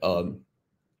good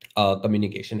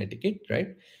communication etiquette,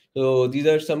 right? So these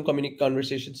are some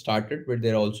conversations started, but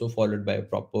they're also followed by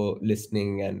proper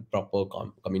listening and proper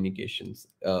communications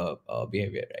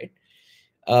behavior, right?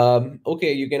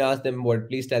 Okay, you can ask them, what,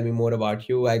 please tell me more about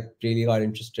you. I really got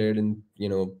interested in,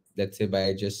 let's say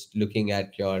by just looking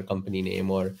at your company name,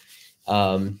 or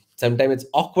sometimes it's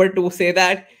awkward to say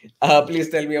that, please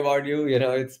tell me about you.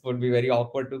 It would be very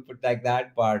awkward to put like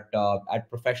that, but at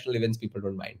professional events people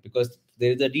don't mind, because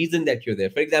there's a reason that you're there.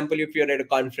 For example, if you're at a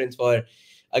conference for,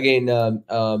 again,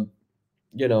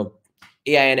 you know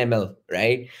AI and ML,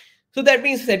 right? So that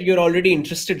means that you're already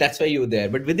interested. That's why you're there.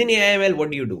 But within AIML, what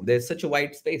do you do? There's such a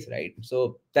wide space, right?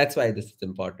 So that's why this is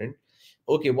important.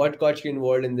 Okay, what got you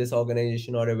involved in this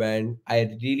organization or event?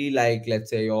 I really like, let's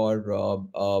say, your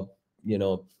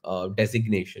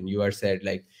designation. You are said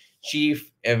like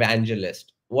chief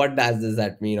evangelist. What does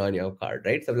that mean on your card,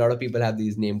 right? So a lot of people have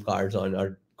these name cards on,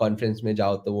 or conference में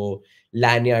जाओ तो वो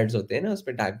lanyards होते हैं ना, उस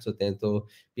पे tags होते हैं, तो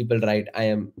people write I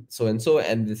am so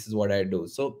and this is what I do.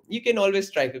 So you can always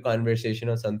strike a conversation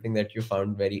or something that you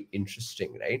found very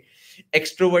interesting, right?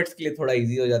 Extroverts के लिए थोड़ा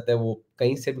easy हो जाता है, वो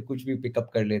कहीं से भी कुछ भी pick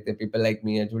up कर लेते हैं. People like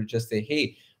me will just say,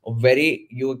 hey,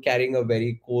 you're carrying a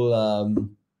very cool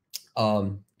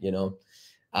you know,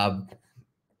 uh,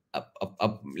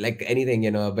 like anything,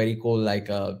 a very cool, like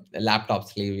a laptop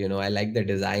sleeve, I like the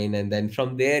design. And then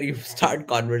from there you start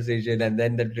conversation, and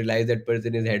then that realize that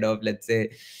person is head of, let's say,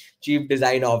 chief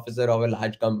design officer of a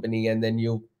large company, and then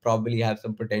you probably have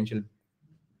some potential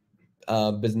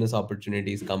business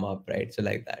opportunities come up, right? So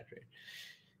like that, right?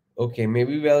 Okay,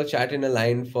 maybe we'll chat in a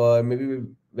line for, maybe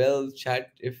we'll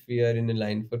chat if we are in a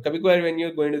line for kabhi kabhi when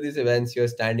you're going to these events, you're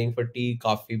standing for tea,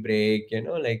 coffee break,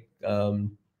 like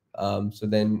so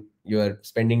then you're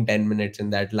spending 10 minutes in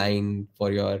that line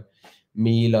for your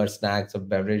meal or snacks or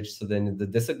beverage. So then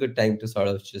this is a good time to sort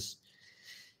of just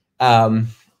um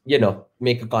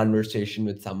make a conversation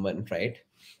with someone, right?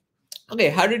 Okay,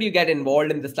 how did you get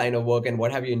involved in this line of work, and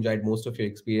what have you enjoyed most of your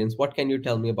experience? What can you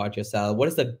tell me about yourself? What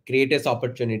is the greatest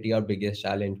opportunity or biggest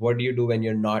challenge? What do you do when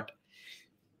you're not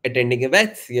attending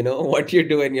events? What you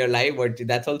do in your life?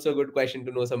 That's also a good question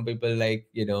to know. Some people like,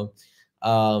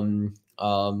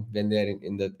 when they're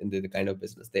in the kind of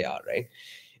business they are, right?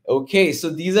 Okay, so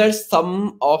these are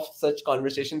some of such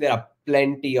conversation. There are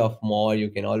plenty of more. You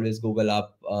can always Google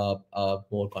up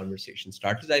more conversation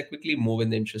starters. I quickly move in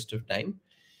the interest of time.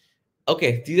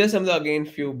 Okay, these are some of the, again,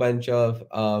 few bunch of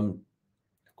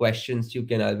questions you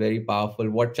can are very powerful.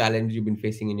 What challenge you've been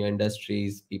facing in your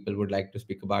industries? People would like to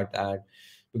speak about that,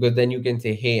 because then you can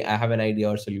say, hey, I have an idea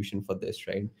or solution for this,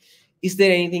 right? Is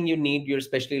there anything you need, you're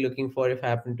especially looking for? If I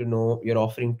happen to know, you're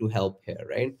offering to help here,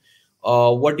 right?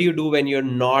 What do you do when you're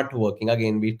not working?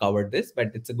 Again, we covered this,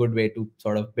 but it's a good way to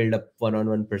sort of build up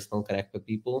one-on-one personal connect with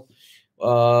people.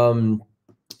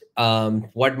 um,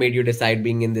 what made you decide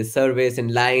being in this service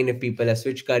in line, if people have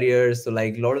switched careers? So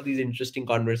like a lot of these interesting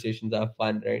conversations are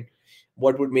fun, right?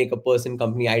 What would make a person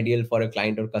company ideal for a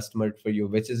client or customer for you,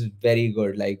 which is very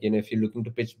good. Like, if you're looking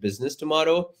to pitch business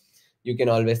tomorrow, you can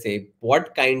always say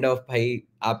what kind of bhai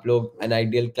aap log an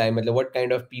ideal client, matlab, what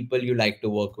kind of people you like to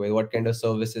work with, what kind of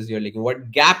services you're looking, what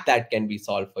gap that can be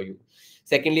solved for you.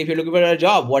 Secondly, if you're looking for a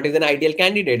job, what is an ideal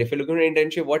candidate? If you're looking for an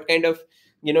internship, what kind of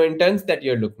interns that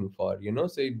you're looking for,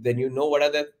 so then what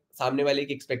are the samne wale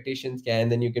ki expectations kya hai,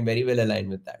 and then you can very well align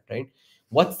with that, right?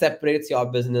 What separates your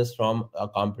business from a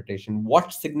competition?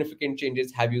 What significant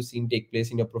changes have you seen take place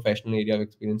in your professional area of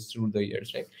experience through the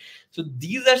years, right? So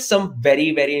these are some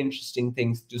very, very interesting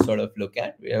things to sort of look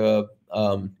at,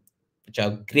 which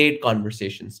are great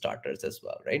conversation starters as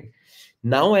well, right?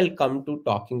 Now I'll come to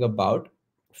talking about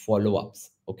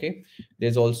follow-ups. Okay,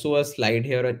 there's also a slide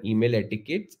here on email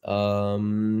etiquette,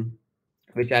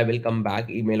 which I will come back,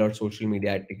 email or social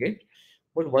media etiquette.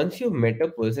 But once you've met a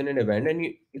person in event, and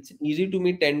it's easy to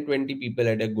meet 10-20 people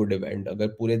at a good event. अगर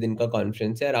पूरे दिन का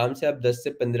conference है, आराम से आप 10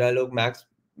 से 15 लोग max,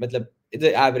 मतलब it's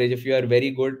an average. If you are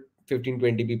very good,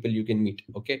 15-20 people you can meet.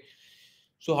 Okay,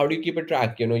 so how do you keep a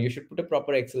track? You should put a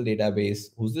proper Excel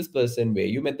database. Who's this person? Where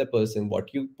you met the person?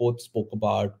 What you both spoke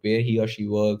about? Where he or she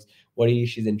works? What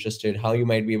she's interested? How you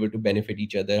might be able to benefit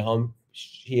each other? How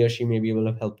he or she may be able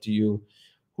to help to you?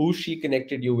 Who she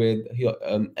connected you with,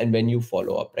 and when you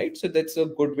follow up, right? So that's a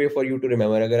good way for you to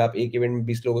remember. अगर आप एक event में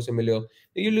 20 लोगों से मिले हो,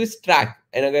 तो you lose track.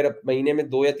 And अगर आप महीने में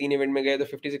 2 या 3 event में गए तो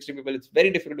 50-60 people, it's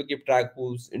very difficult to keep track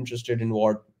who's interested in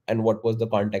what and what was the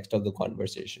context of the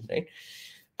conversation, right?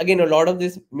 Again, a lot of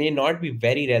this may not be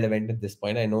very relevant at this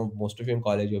point. I know most of you in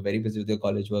college, you're very busy with your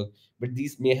college work, but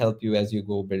these may help you as you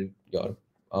go build your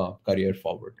career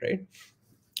forward, right?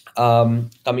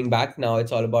 Coming back now,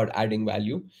 it's all about adding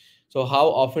value. So how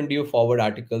often do you forward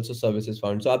articles or services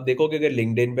found? So आप देखोगे अगर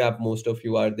LinkedIn पे आप, most of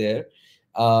you are there,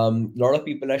 lot of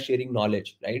people are sharing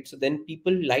knowledge, right? So then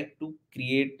people like to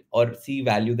create or see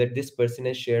value, that this person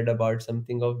has shared about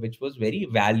something of which was very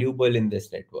valuable in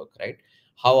this network, right?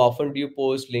 How often do you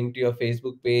post link to your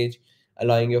Facebook page,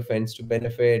 allowing your friends to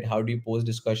benefit? How do you post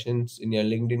discussions in your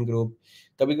LinkedIn group?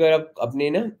 कभी कभार आप अपने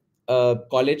ना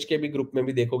college के भी group में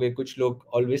भी देखोगे, कुछ लोग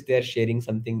always they are sharing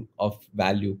something of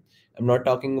value. I'm not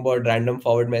talking about random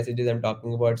forward messages. I'm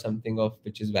talking about something of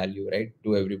which is value, right,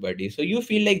 to everybody. So you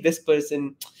feel like this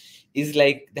person is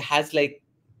like, has like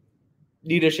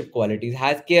leadership qualities,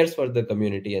 has cares for the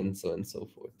community, and so on and so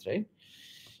forth, right?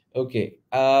 Okay.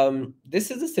 This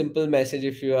is a simple message.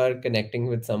 If you are connecting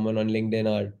with someone on LinkedIn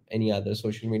or any other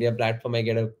social media platform, I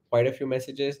get quite a few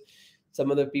messages.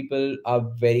 Some of the people are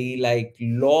very like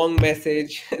long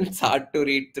message. It's hard to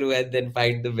read through and then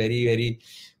find the very, very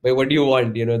but what do you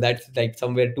want? That's like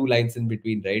somewhere two lines in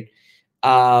between, right?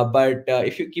 But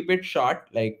if you keep it short,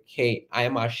 like, hey, I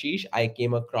am Ashish. I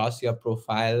came across your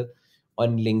profile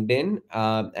on LinkedIn,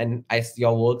 and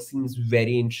your work seems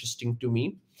very interesting to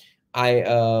me. I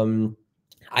um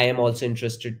I am also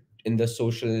interested in the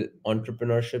social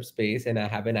entrepreneurship space, and I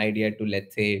have an idea to,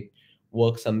 let's say,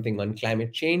 work something on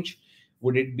climate change.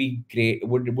 Would it be great?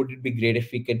 Would it be great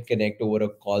if we could connect over a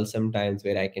call sometimes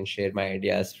where I can share my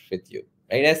ideas with you?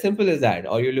 Right, as simple as that.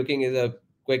 All you're looking is a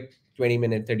quick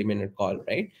 20-minute, 30-minute call,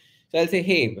 right? So I'll say,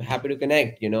 hey, happy to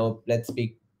connect. Let's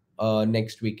speak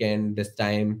next weekend, this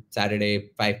time,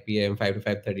 Saturday, 5 p.m., 5 to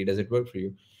 5:30. Does it work for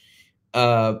you?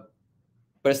 Uh,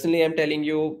 Personally, I'm telling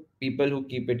you, people who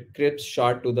keep it crisp,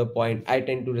 short, to the point, I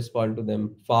tend to respond to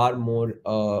them far more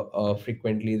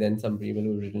frequently than some people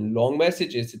who've written long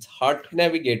messages. It's hard to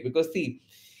navigate because, see,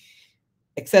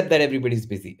 except that everybody's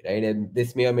busy, right? And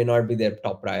this may or may not be their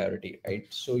top priority, right?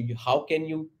 So how can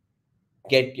you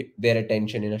get their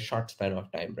attention in a short span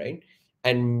of time, right?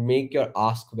 And make your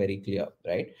ask very clear,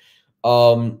 right?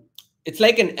 um it's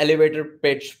like an elevator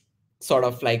pitch, sort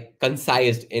of like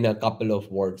concised in a couple of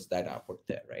words that are put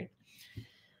there, right?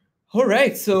 All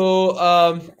right,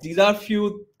 so these are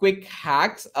few quick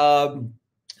hacks.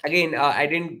 Again, I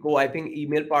didn't go. I think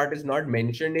email part is not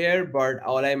mentioned here, but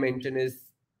all I mentioned is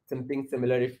something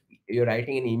similar. If you're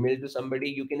writing an email to somebody,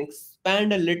 you can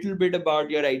expand a little bit about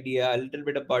your idea, a little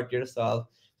bit about yourself.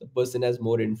 The person has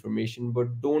more information,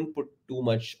 but don't put too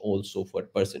much also for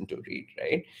person to read,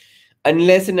 right?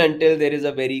 Unless and until there is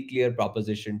a very clear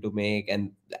proposition to make,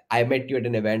 and I met you at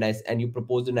an event, and you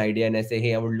proposed an idea, and I say,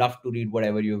 hey, I would love to read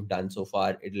whatever you've done so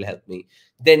far, it'll help me.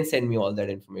 Then send me all that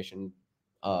information,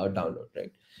 download,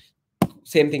 right?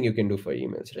 Same thing you can do for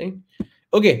emails, right?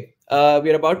 Okay,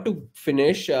 we're about to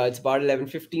finish. It's about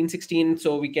 11:15, 16,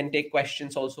 so we can take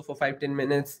questions also for 5-10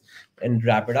 minutes and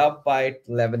wrap it up by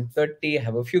 11:30. I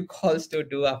have a few calls to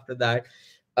do after that.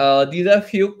 These are a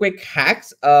few quick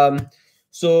hacks.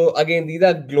 So again, these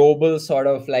are global sort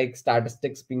of like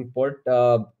statistics being put.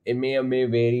 It may or may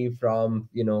vary from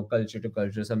culture to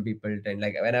culture. Some people tend,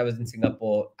 like when I was in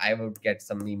Singapore, I would get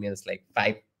some emails like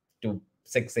 5 to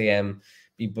 6 a.m.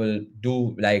 People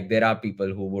do, like, there are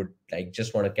people who would like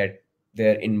just want to get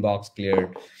their inbox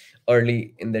cleared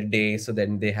early in the day, so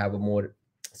then they have a more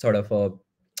sort of a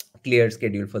clear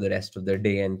schedule for the rest of the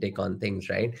day and take on things,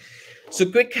 right? So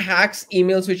quick hacks: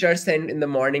 emails which are sent in the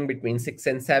morning between 6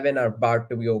 and 7 are about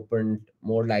to be opened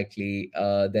more likely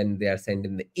than they are sent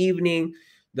in the evening.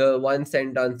 The one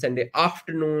sent on Sunday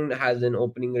afternoon has an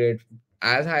opening rate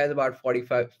as high as about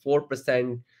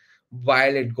 45.4%,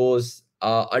 while it goes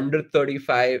under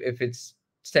 35 if it's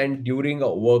sent during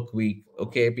a work week.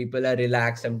 Okay, people are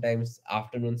relaxed sometimes,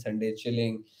 afternoon, Sunday,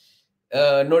 chilling.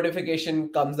 Notification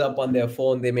comes up on their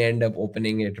phone, they may end up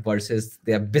opening it, versus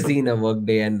they are busy in a work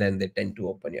day and then they tend to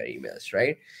open your emails,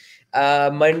 right?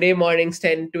 Monday mornings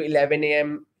 10 to 11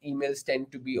 a.m. emails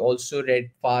tend to be also read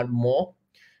far more.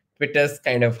 Twitter's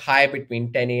kind of high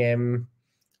between 10 a.m.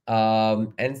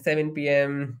 And 7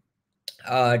 p.m.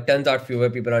 Turns out fewer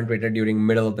people on Twitter during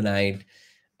middle of the night,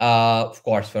 of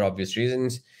course, for obvious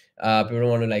reasons. People don't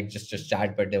want to like just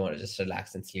chat, but they want to just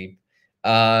relax and sleep.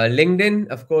 LinkedIn,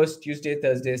 of course, Tuesday,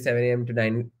 Thursday, 7 a.m. to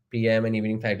 9 p.m. and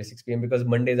evening 5 to 6 p.m. because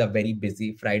Mondays are very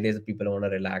busy. Fridays, people want to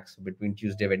relax. Between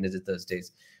Tuesday, Wednesday,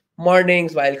 Thursdays,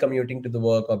 mornings while commuting to the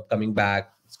work or coming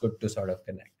back, it's good to sort of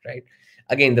connect, right?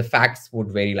 Again, the facts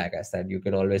would vary. Like I said, you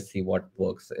can always see what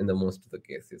works in the most of the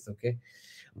cases. Okay.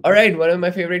 All right, one of my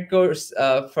favorite quotes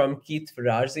from Keith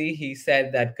Ferrazzi. He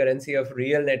said that currency of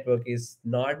real network is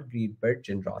not greed but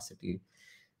generosity,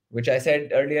 which I said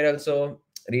earlier also,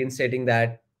 reinstating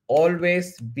that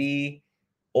always be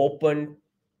open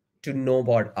to know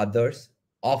about others,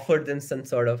 offer them some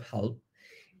sort of help,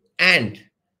 and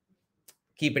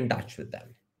keep in touch with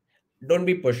them. Don't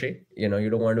be pushy. You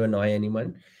don't want to annoy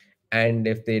anyone. And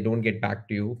if they don't get back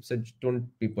to you, so don't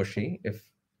be pushy. If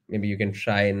maybe you can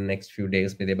try in the next few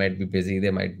days, but they might be busy, they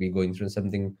might be going through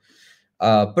something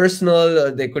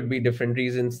personal, there could be different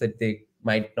reasons that they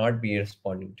might not be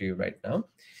responding to you right now.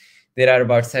 There are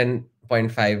about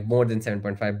 7.5, more than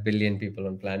 7.5 billion people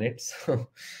on planet. So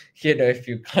if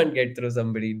you can't get through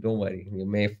somebody, don't worry, you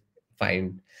may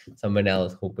find someone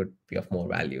else who could be of more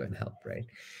value and help, right?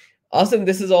 Awesome.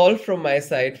 This is all from my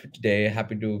side for today.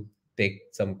 Happy to take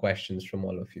some questions from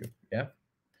all of you. Yeah.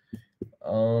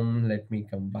 Let me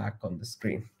come back on the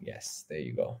screen. Yes, there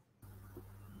you go.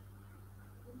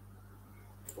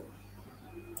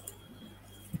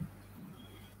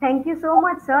 Thank you so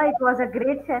much, sir. It was a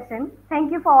great session.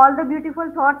 Thank you for all the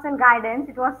beautiful thoughts and guidance.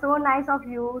 It was so nice of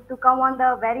you to come on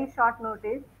the very short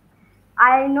notice.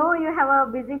 I know you have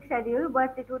a busy schedule,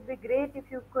 but it would be great if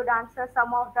you could answer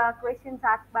some of the questions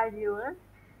asked by viewers.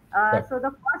 Sure. So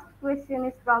the first question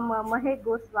is from Mahek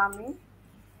Goswami.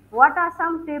 What are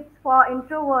some tips for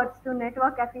introverts to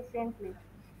network efficiently?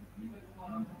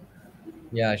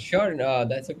 Yeah, sure.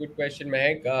 That's a good question,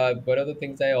 Mehak. One of the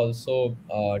things I also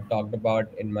talked about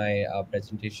in my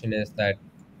presentation is that,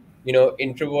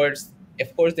 introverts,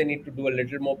 of course, they need to do a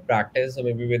little more practice. So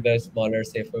maybe with a smaller,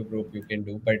 safer group, you can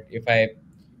do. But if I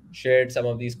shared some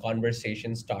of these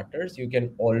conversation starters, you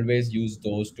can always use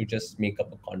those to just make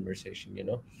up a conversation.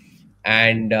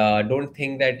 And don't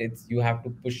think that it's you have to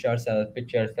push yourself,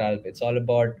 pitch yourself. It's all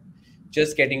about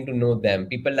just getting to know them.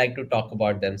 People like to talk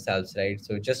about themselves, right?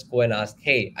 So just go and ask,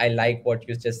 hey, I like what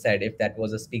you just said, if that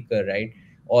was a speaker, right?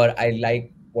 Or I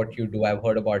like what you do, I've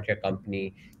heard about your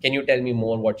company, can you tell me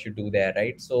more what you do there,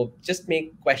 right? So just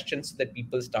make questions so that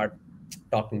people start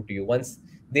talking to you. Once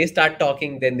they start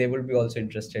talking, then they will be also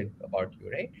interested about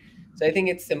you, right? So I think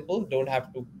it's simple. Don't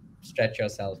have to stretch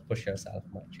yourself, push yourself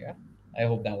much. Yeah, I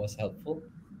hope that was helpful.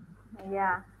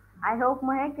 Yeah, I hope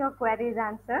Mahek your query is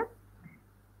answered.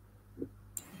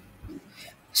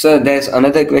 So there's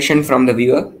another question from the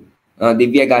viewer,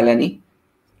 Divya Galani.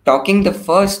 Taking the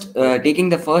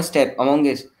first step among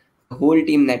us, the whole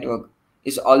team network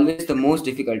is always the most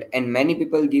difficult, and many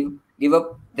people give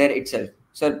up there itself.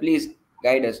 Sir, please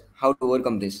guide us how to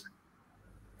overcome this.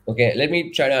 Okay, let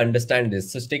me try to understand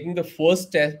this. So, taking the first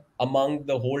step among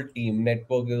the whole team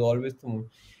network is always the.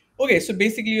 Okay, so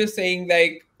basically, you're saying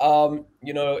like,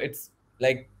 it's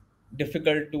like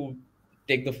difficult to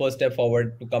take the first step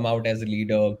forward to come out as a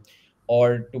leader,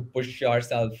 or to push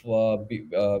yourself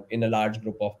in a large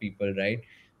group of people, right?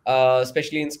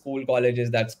 Especially in school, colleges,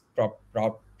 that's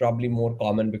probably more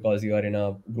common because you are in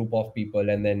a group of people,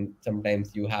 and then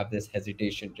sometimes you have this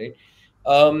hesitation, right?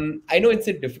 I know it's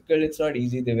a difficult, it's not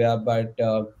easy, Divya, but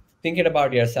thinking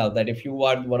about yourself, that if you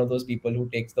are one of those people who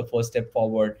takes the first step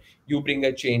forward, you bring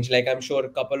a change. Like I'm sure a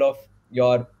couple of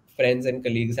your friends and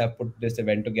colleagues have put this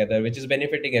event together, which is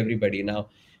benefiting everybody. Now,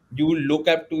 you look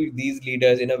up to these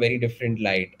leaders in a very different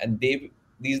light, and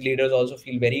these leaders also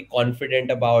feel very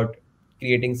confident about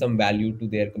creating some value to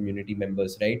their community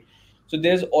members, right? So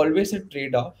there's always a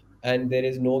trade-off, and there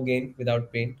is no gain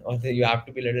without pain, or you have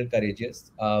to be a little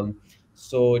courageous.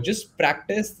 So just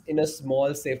practice in a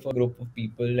small, safer group of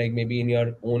people, like maybe in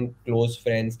your own close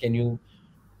friends. Can you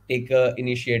take a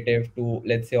initiative to,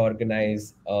 let's say,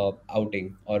 organize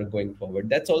outing or going forward?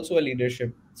 That's also a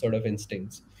leadership sort of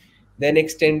instincts. Then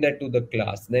extend that to the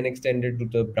class, then extend it to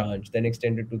the branch, then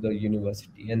extend it to the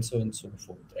university, and so on and so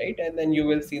forth, right? And then you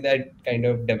will see that kind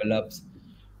of develops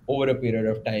over a period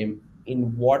of time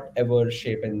in whatever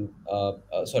shape and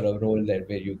sort of role that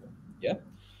where you go. Yeah,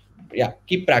 yeah,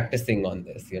 keep practicing on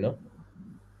this.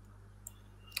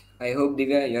 I hope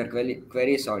Divya your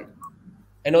query is solved.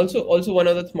 And also one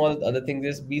of the small other things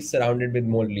is be surrounded with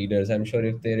more leaders. I'm sure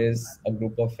if there is a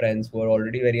group of friends who are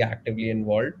already very actively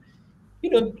involved,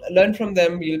 learn from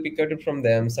them. You'll pick it from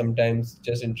them. Sometimes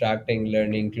just interacting,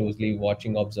 learning closely,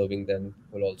 watching, observing them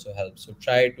will also help. So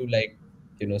try to, like,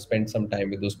 spend some time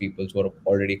with those people who are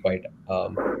already quite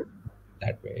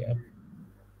that way. Yeah.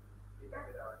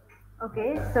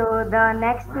 Okay, so the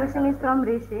next question is from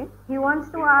Rishi. He wants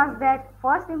to ask that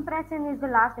first impression is the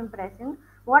last impression.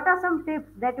 What are some tips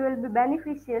that will be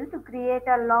beneficial to create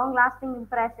a long lasting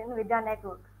impression with the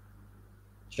network?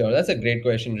 Sure, that's a great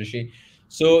question, Rishi.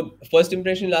 So, first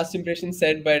impression, last impression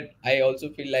said, but I also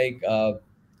feel like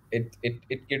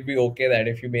it could be okay that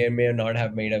if you may or may not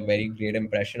have made a very great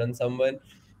impression on someone,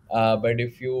 but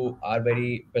if you are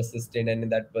very persistent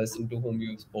and that person to whom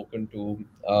you've spoken to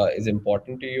is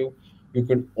important to you, you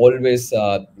could always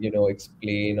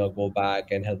explain or go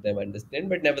back and help them understand.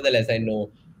 But nevertheless, I know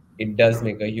it does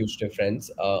make a huge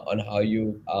difference on how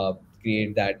you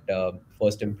create that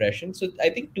first impression. So I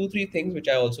think two, three things which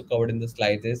I also covered in the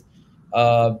slides is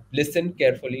listen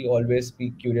carefully, always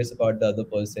be curious about the other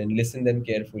person, listen them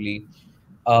carefully,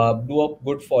 do a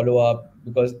good follow up,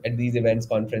 because at these events,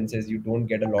 conferences, you don't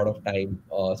get a lot of time,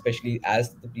 especially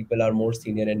as the people are more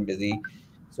senior and busy.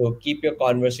 So keep your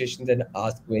conversations and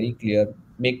ask very clear.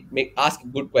 Make ask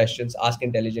good questions, ask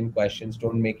intelligent questions.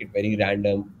 Don't make it very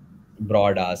random,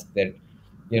 broad ask that,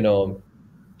 you know,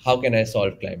 how can I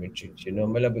solve climate change?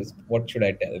 Matlab what should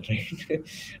I tell, right?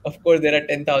 Of course, there are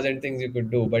 10,000 things you could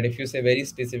do, but if you say very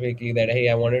specifically that, hey,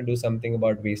 I want to do something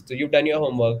about waste, so you've done your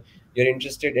homework, you're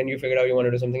interested, and you figured out you want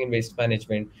to do something in waste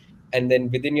management, and then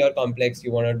within your complex,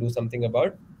 you want to do something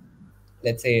about,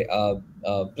 let's say,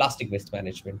 plastic waste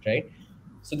management, right?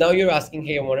 So now you're asking,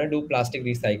 hey, I want to do plastic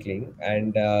recycling,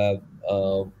 and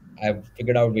I've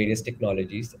figured out various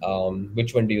technologies.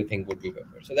 Which one do you think would be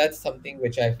better? So that's something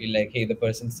which I feel like, hey, the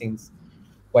person seems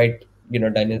quite,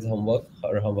 done his homework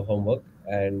or homework,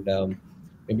 and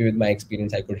maybe with my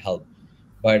experience I could help.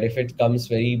 But if it comes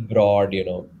very broad,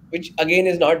 which again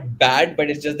is not bad, but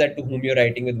it's just that to whom you're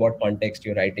writing, with what context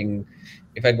you're writing.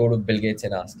 If I go to Bill Gates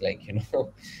and ask, like,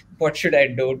 what should I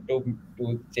do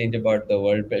to change about the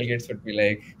world, Bill Gates would be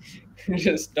like,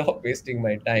 just stop wasting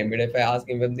my time. But if I ask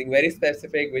him something very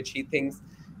specific which he thinks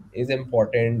is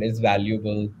important, is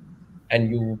valuable, and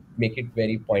you make it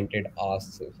very pointed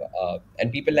asks,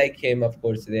 and people like him, of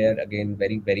course, they are again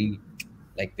very, very,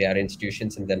 like, they are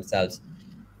institutions in themselves.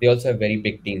 They also have very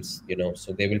big teams,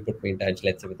 so they will put me in touch,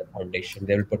 let's say, with the foundation.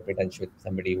 They will put me in touch with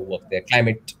somebody who works there,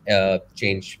 climate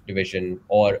change division,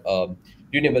 or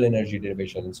renewable energy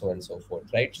division, and so on and so forth,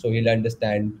 right? So he'll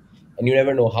understand, and you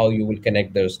never know how you will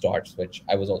connect those dots, which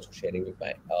I was also sharing with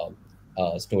my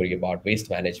story about waste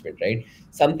management, right?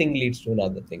 Something leads to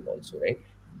another thing also, right?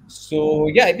 So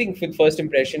yeah, I think with first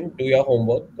impression, do your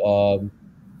homework.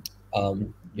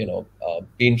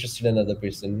 Be interested in another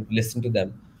person, listen to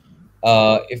them.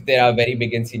 If they are very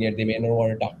big and senior, they may not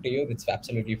want to talk to you. That's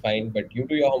absolutely fine. But you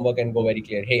do your homework and go very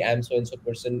clear. Hey, I'm so and so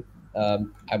person.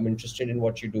 I'm interested in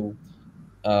what you do.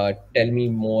 Tell me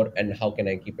more, and how can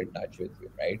I keep in touch with you,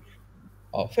 right?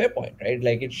 Fair point, right?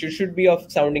 Like, it should be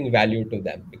of sounding value to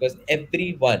them, because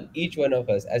everyone, each one of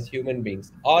us as human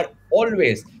beings, are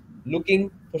always looking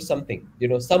for something,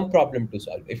 some problem to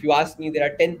solve. If you ask me, there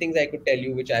are 10 things I could tell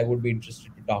you which I would be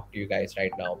interested to talk to you guys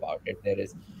right now about it. There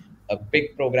is a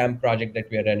big program project that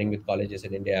we are running with colleges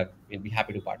in India. We'll be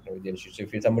happy to partner with the institute. So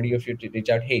if you're somebody, if you reach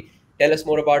out, hey, tell us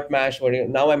more about MASH.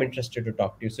 Now I'm interested to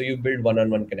talk to you. So you build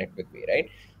one-on-one connect with me, right?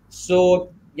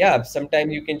 So yeah,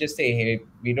 sometimes you can just say, hey,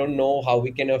 we don't know how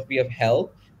we can be of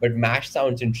help, but MASH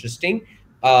sounds interesting.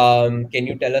 Can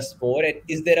you tell us more? And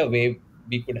is there a way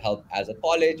we could help as a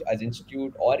college, as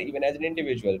institute, or even as an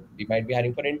individual? We might be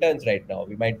hiring for interns right now.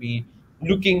 We might be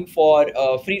looking for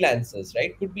freelancers,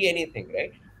 right? Could be anything,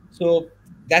 right? So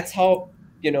that's how,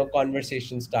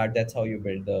 conversations start. That's how you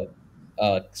build the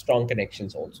strong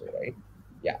connections also, right?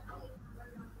 Yeah.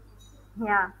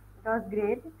 Yeah, it was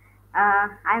great.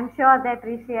 I'm sure that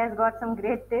Rishi has got some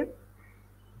great tips.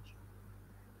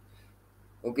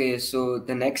 Okay, so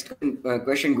the next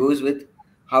question goes with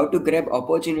how to grab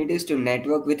opportunities to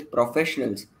network with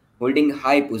professionals holding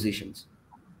high positions.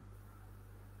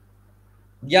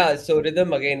 Yeah, so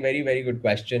Rhythm, again, very, very good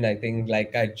question. I think,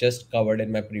 like I just covered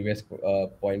in my previous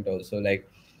point also, like,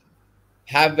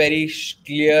 have very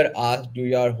clear ask, do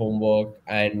your homework,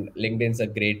 and LinkedIn's a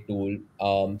great tool.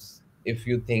 If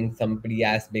you think somebody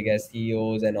as big as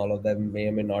CEOs and all of them may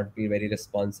or may not be very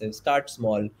responsive, start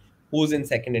small. Who's in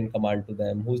second in command to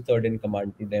them, who's third in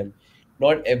command to them?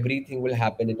 Not everything will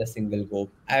happen in a single go.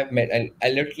 I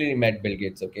literally met Bill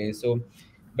Gates, okay? So,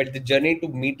 but the journey to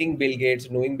meeting Bill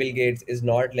Gates, knowing Bill Gates, is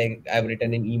not like I've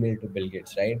written an email to Bill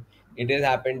Gates, right? It has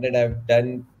happened that I've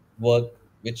done work,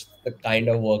 which the kind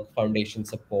of work foundation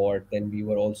support. Then we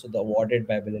were also awarded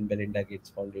by Bill and Melinda Gates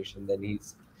Foundation. Then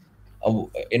he's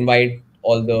invite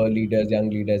all the leaders, young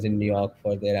leaders in New York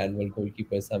for their annual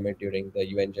Goalkeeper Summit during the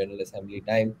UN General Assembly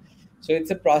time. So it's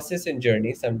a process and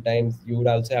journey. Sometimes you would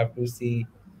also have to see,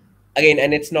 again,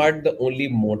 and it's not the only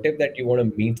motive that you want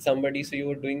to meet somebody, so you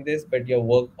were doing this, but your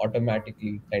work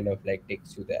automatically kind of like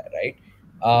takes you there, right?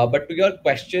 But to your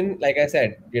question, like I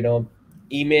said,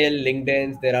 email,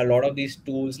 LinkedIn's, there are a lot of these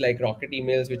tools like rocket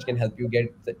emails which can help you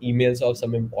get the emails of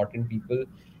some important people.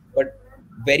 But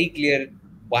very clear,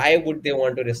 why would they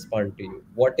want to respond to you?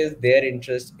 What is their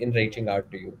interest in reaching out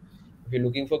to you? If you're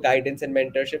looking for guidance and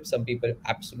mentorship, some people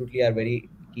absolutely are very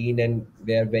keen, and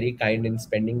they are very kind in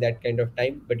spending that kind of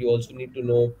time. But you also need to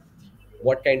know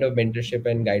what kind of mentorship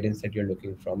and guidance that you're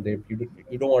looking from.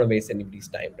 You don't want to waste anybody's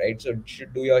time, right? So you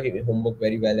should do your homework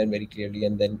very well and very clearly,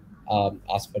 and then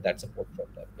ask for that support from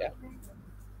them. Yeah.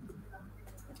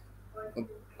 Okay,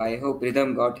 I hope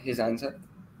Rhythm got his answer.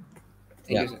 Thank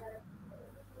Yeah. you, sir.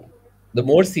 The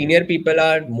more senior people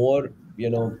are, more,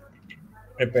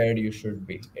 prepared you should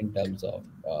be in terms of,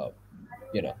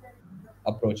 you know,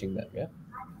 approaching them. Yeah.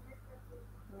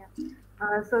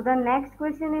 Yeah. So the next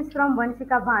question is from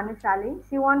Vanshika Bhanushali.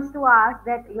 She wants to ask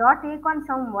that your take on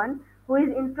someone who is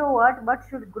introvert but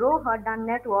should grow her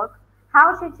network.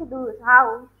 How should she do?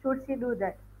 How should she do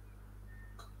that?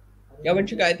 Yeah,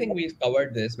 Vanshika, I think we've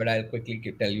covered this, but I'll quickly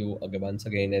tell you once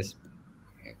again is,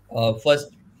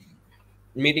 first,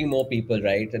 meeting more people,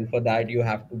 right? And for that, you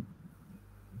have to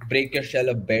break your shell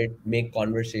a bit, make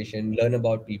conversation, learn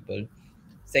about people.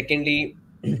 Secondly,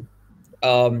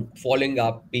 following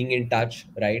up, being in touch,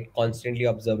 right? Constantly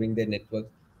observing their network.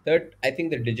 Third, I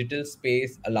think the digital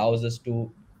space allows us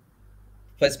to,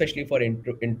 especially for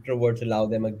introverts, allow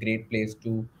them a great place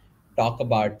to talk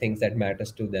about things that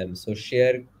matters to them. So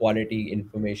share quality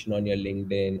information on your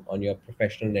LinkedIn, on your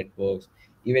professional networks,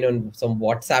 even on some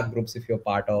WhatsApp groups if you're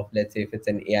part of, let's say if it's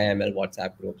an AIML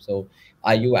WhatsApp group. So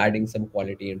are you adding some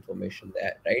quality information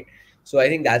there, right? So I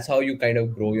think that's how you kind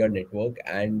of grow your network,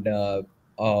 and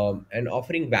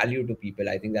offering value to people.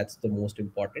 I think that's the most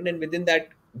important. And within that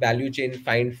value chain,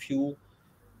 find few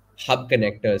hub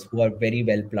connectors who are very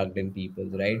well plugged in people,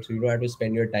 right? So you don't have to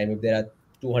spend your time. If there are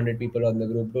 200 people on the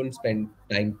group, don't spend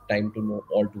time to know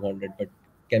all 200, but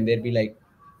can there be like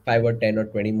 5 or 10 or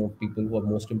 20 more people who are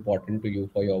most important to you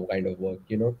for your kind of work,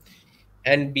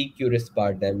 and be curious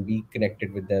about them, be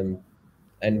connected with them,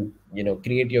 and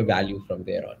create your value from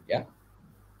there on. Yeah.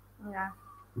 Yeah,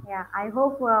 yeah. I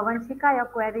hope Vanshika, your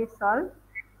query is solved.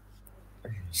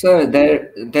 So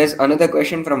there's another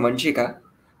question from Vanshika.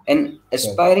 An Sure.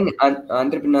 aspiring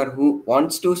entrepreneur who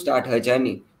wants to start her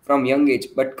journey from young age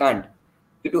but can't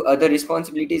due to other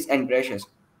responsibilities and pressures.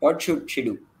 What should she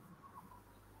do?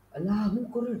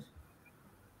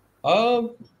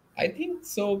 Um, I think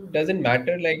so. Doesn't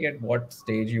matter like at what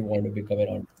stage you want to become an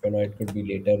entrepreneur. It could be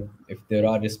later if there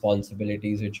are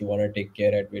responsibilities which you want to take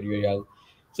care at when you're young.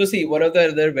 So see, one of the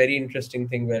other very interesting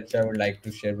thing which I would like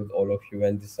to share with all of you,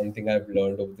 and this is something I've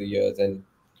learned over the years, and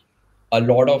a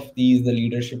lot of the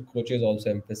leadership coaches also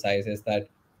emphasize is that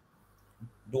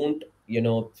don't,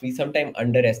 we sometimes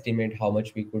underestimate how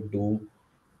much we could do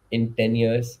in 10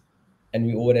 years, and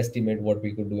we overestimate what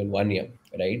we could do in 1 year,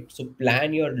 right? So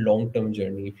plan your long term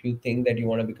journey. If you think that you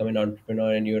want to become an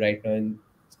entrepreneur and you're right now in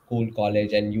school,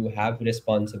 college, and you have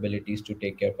responsibilities to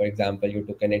take care, for example, you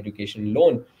took an education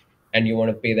loan and you want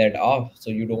to pay that off, so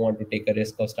you don't want to take a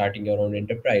risk of starting your own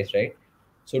enterprise, right?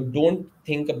 So don't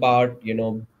think about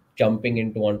jumping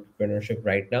into entrepreneurship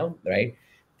right now, right?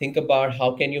 Think about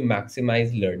how can you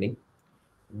maximize learning,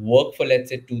 work for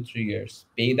let's say 2 3 years,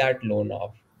 pay that loan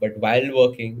off, but while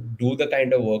working do the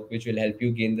kind of work which will help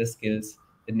you gain the skills,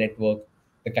 the network,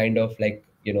 the kind of like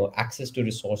access to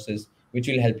resources which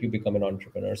will help you become an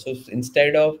entrepreneur. So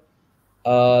instead of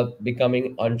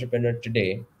becoming entrepreneur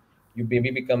today, you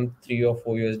maybe become 3 or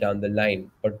 4 years down the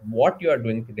line, but what you are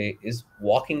doing today is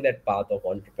walking that path of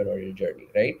entrepreneurial journey,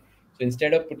 right? So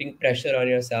instead of putting pressure on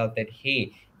yourself that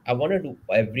hey, I want to do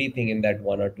everything in that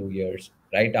 1 or 2 years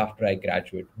right after I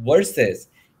graduate, versus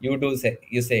you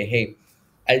say hey,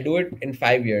 I'll do it in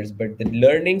 5 years, but the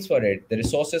learnings for it, the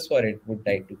resources for it would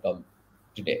need to come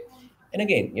today. And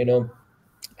again,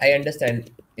 I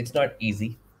understand it's not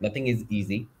easy. Nothing is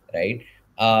easy, right?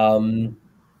 Um,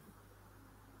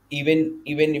 even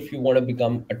if you want to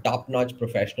become a top-notch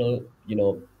professional,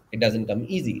 it doesn't come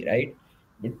easy, right?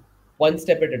 But one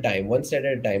step at a time, one step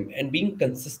at a time, and being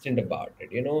consistent about it.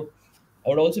 I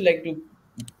would also like to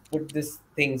put these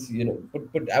things,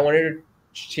 put I wanted to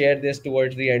share this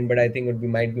towards the end, but I think it would be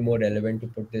might be more relevant to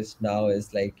put this now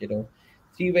is like,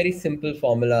 three very simple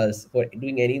formulas for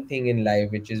doing anything in life,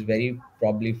 which is very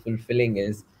probably fulfilling,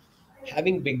 is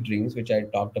having big dreams, which I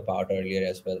talked about earlier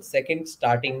as well. Second,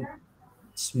 starting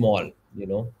small. You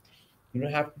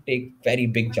don't have to take very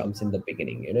big jumps in the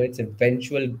beginning. It's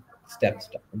eventual steps,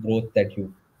 growth that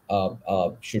you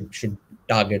should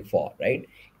target for, right?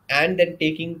 And then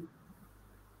taking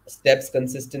steps,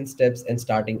 consistent steps, and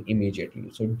starting immediately.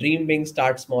 So dream big,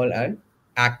 start small, and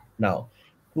act now.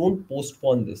 Don't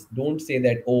postpone this. Don't say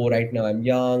that, oh, right now I'm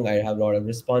young, I have a lot of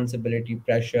responsibility,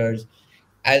 pressures,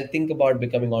 I'll think about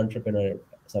becoming entrepreneur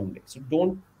someday. So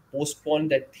don't postpone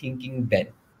that thinking then,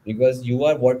 because you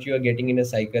are what you are getting in a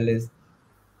cycle is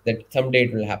that someday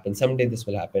it will happen, someday this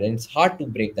will happen, and it's hard to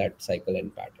break that cycle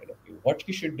and pattern of you. What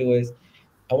you should do is,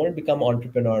 I want to become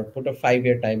entrepreneur, put a 5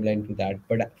 year timeline to that.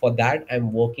 But for that,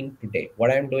 I'm working today.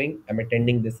 What I'm doing, I'm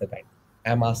attending this event.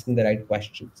 I'm asking the right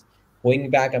questions. Going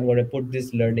back, I'm going to put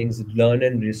these learnings, learn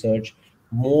and research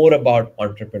more about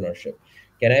entrepreneurship.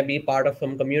 Can I be part of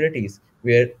some communities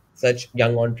where such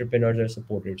young entrepreneurs are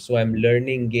supported? So I'm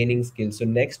learning, gaining skills. So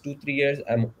next 2 3 years,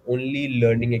 I'm only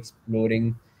learning,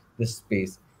 exploring the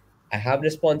space. I have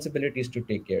responsibilities to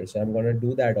take care. So I'm going to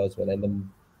do that as well. And the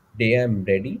day I'm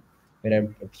ready, when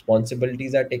I'm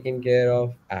responsibilities are taken care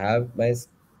of, I have my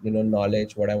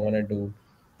knowledge what I want to do.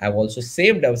 I've also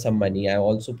saved up some money. I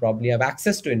also probably have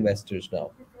access to investors now.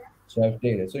 So I've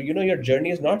played it. So your journey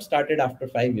is not started after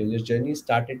 5 years. Your journey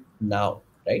started now,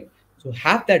 right? So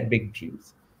have that big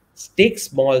dreams. Take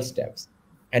small steps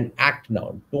and act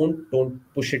now. Don't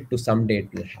push it to someday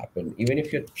it will happen. Even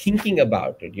if you're thinking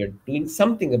about it, you're doing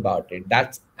something about it.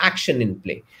 That's action in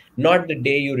play. Not the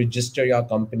day you register your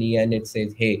company and it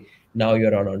says, hey, now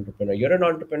you're an entrepreneur. You're an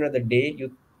entrepreneur the day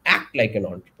you act like an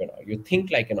entrepreneur, you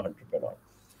think like an entrepreneur,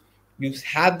 you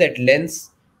have that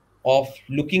lens of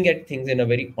looking at things in a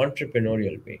very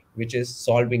entrepreneurial way, which is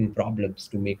solving problems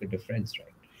to make a difference,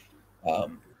 right?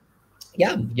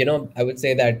 Yeah, I would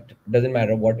say that doesn't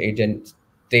matter what age and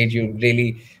stage you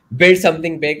really build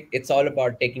something big, it's all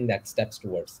about taking that steps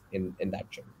towards in that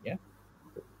journey. Yeah.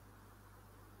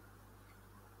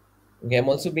 Okay, I'm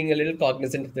also being a little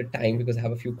cognizant of the time because I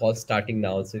have a few calls starting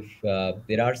now. So if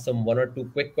there are some one or two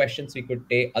quick questions we could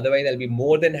take, otherwise I'll be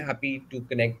more than happy to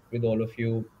connect with all of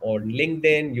you on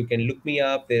LinkedIn. You can look me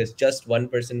up. There's just one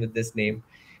person with this name,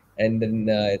 and then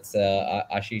it's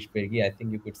Aashish Beergi. I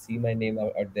think you could see my name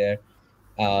out there,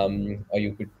 or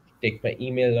you could take my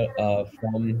email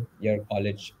from your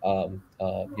college.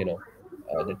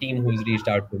 The team who's reached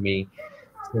out to me.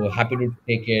 So happy to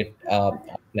take it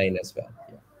offline as well.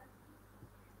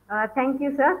 Yeah. Thank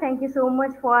you, sir. Thank you so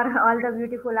much for all the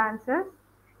beautiful answers.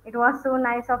 It was so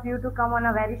nice of you to come on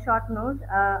a very short note.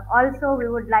 Also, we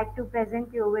would like to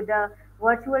present you with a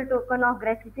virtual token of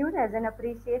gratitude as an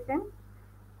appreciation.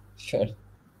 Sure.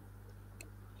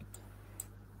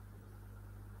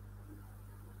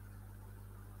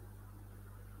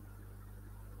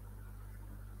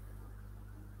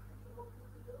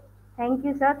 Thank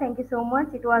you, sir. Thank you so much.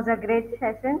 It was a great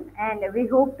session, and we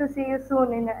hope to see you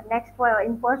soon in next for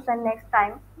in person next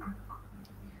time.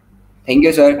 Thank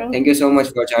you, sir. Thank Thank you. you so much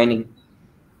for joining.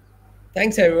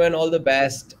 Thanks, everyone. All the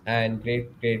best and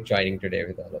great, great joining today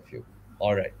with all of you.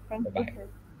 All right. Thank Bye you, bye. sir.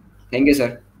 Thank you,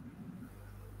 sir.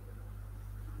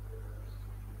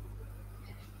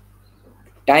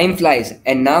 Time flies,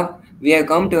 and now we have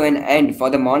come to an end for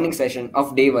the morning session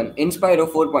of day 1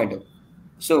 Inspiro 4.0.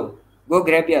 So, go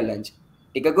grab your lunch,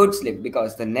 take a good sleep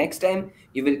because the next time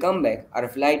you will come back, our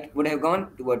flight would have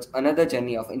gone towards another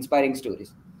journey of inspiring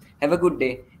stories. Have a good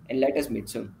day and let us meet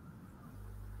soon.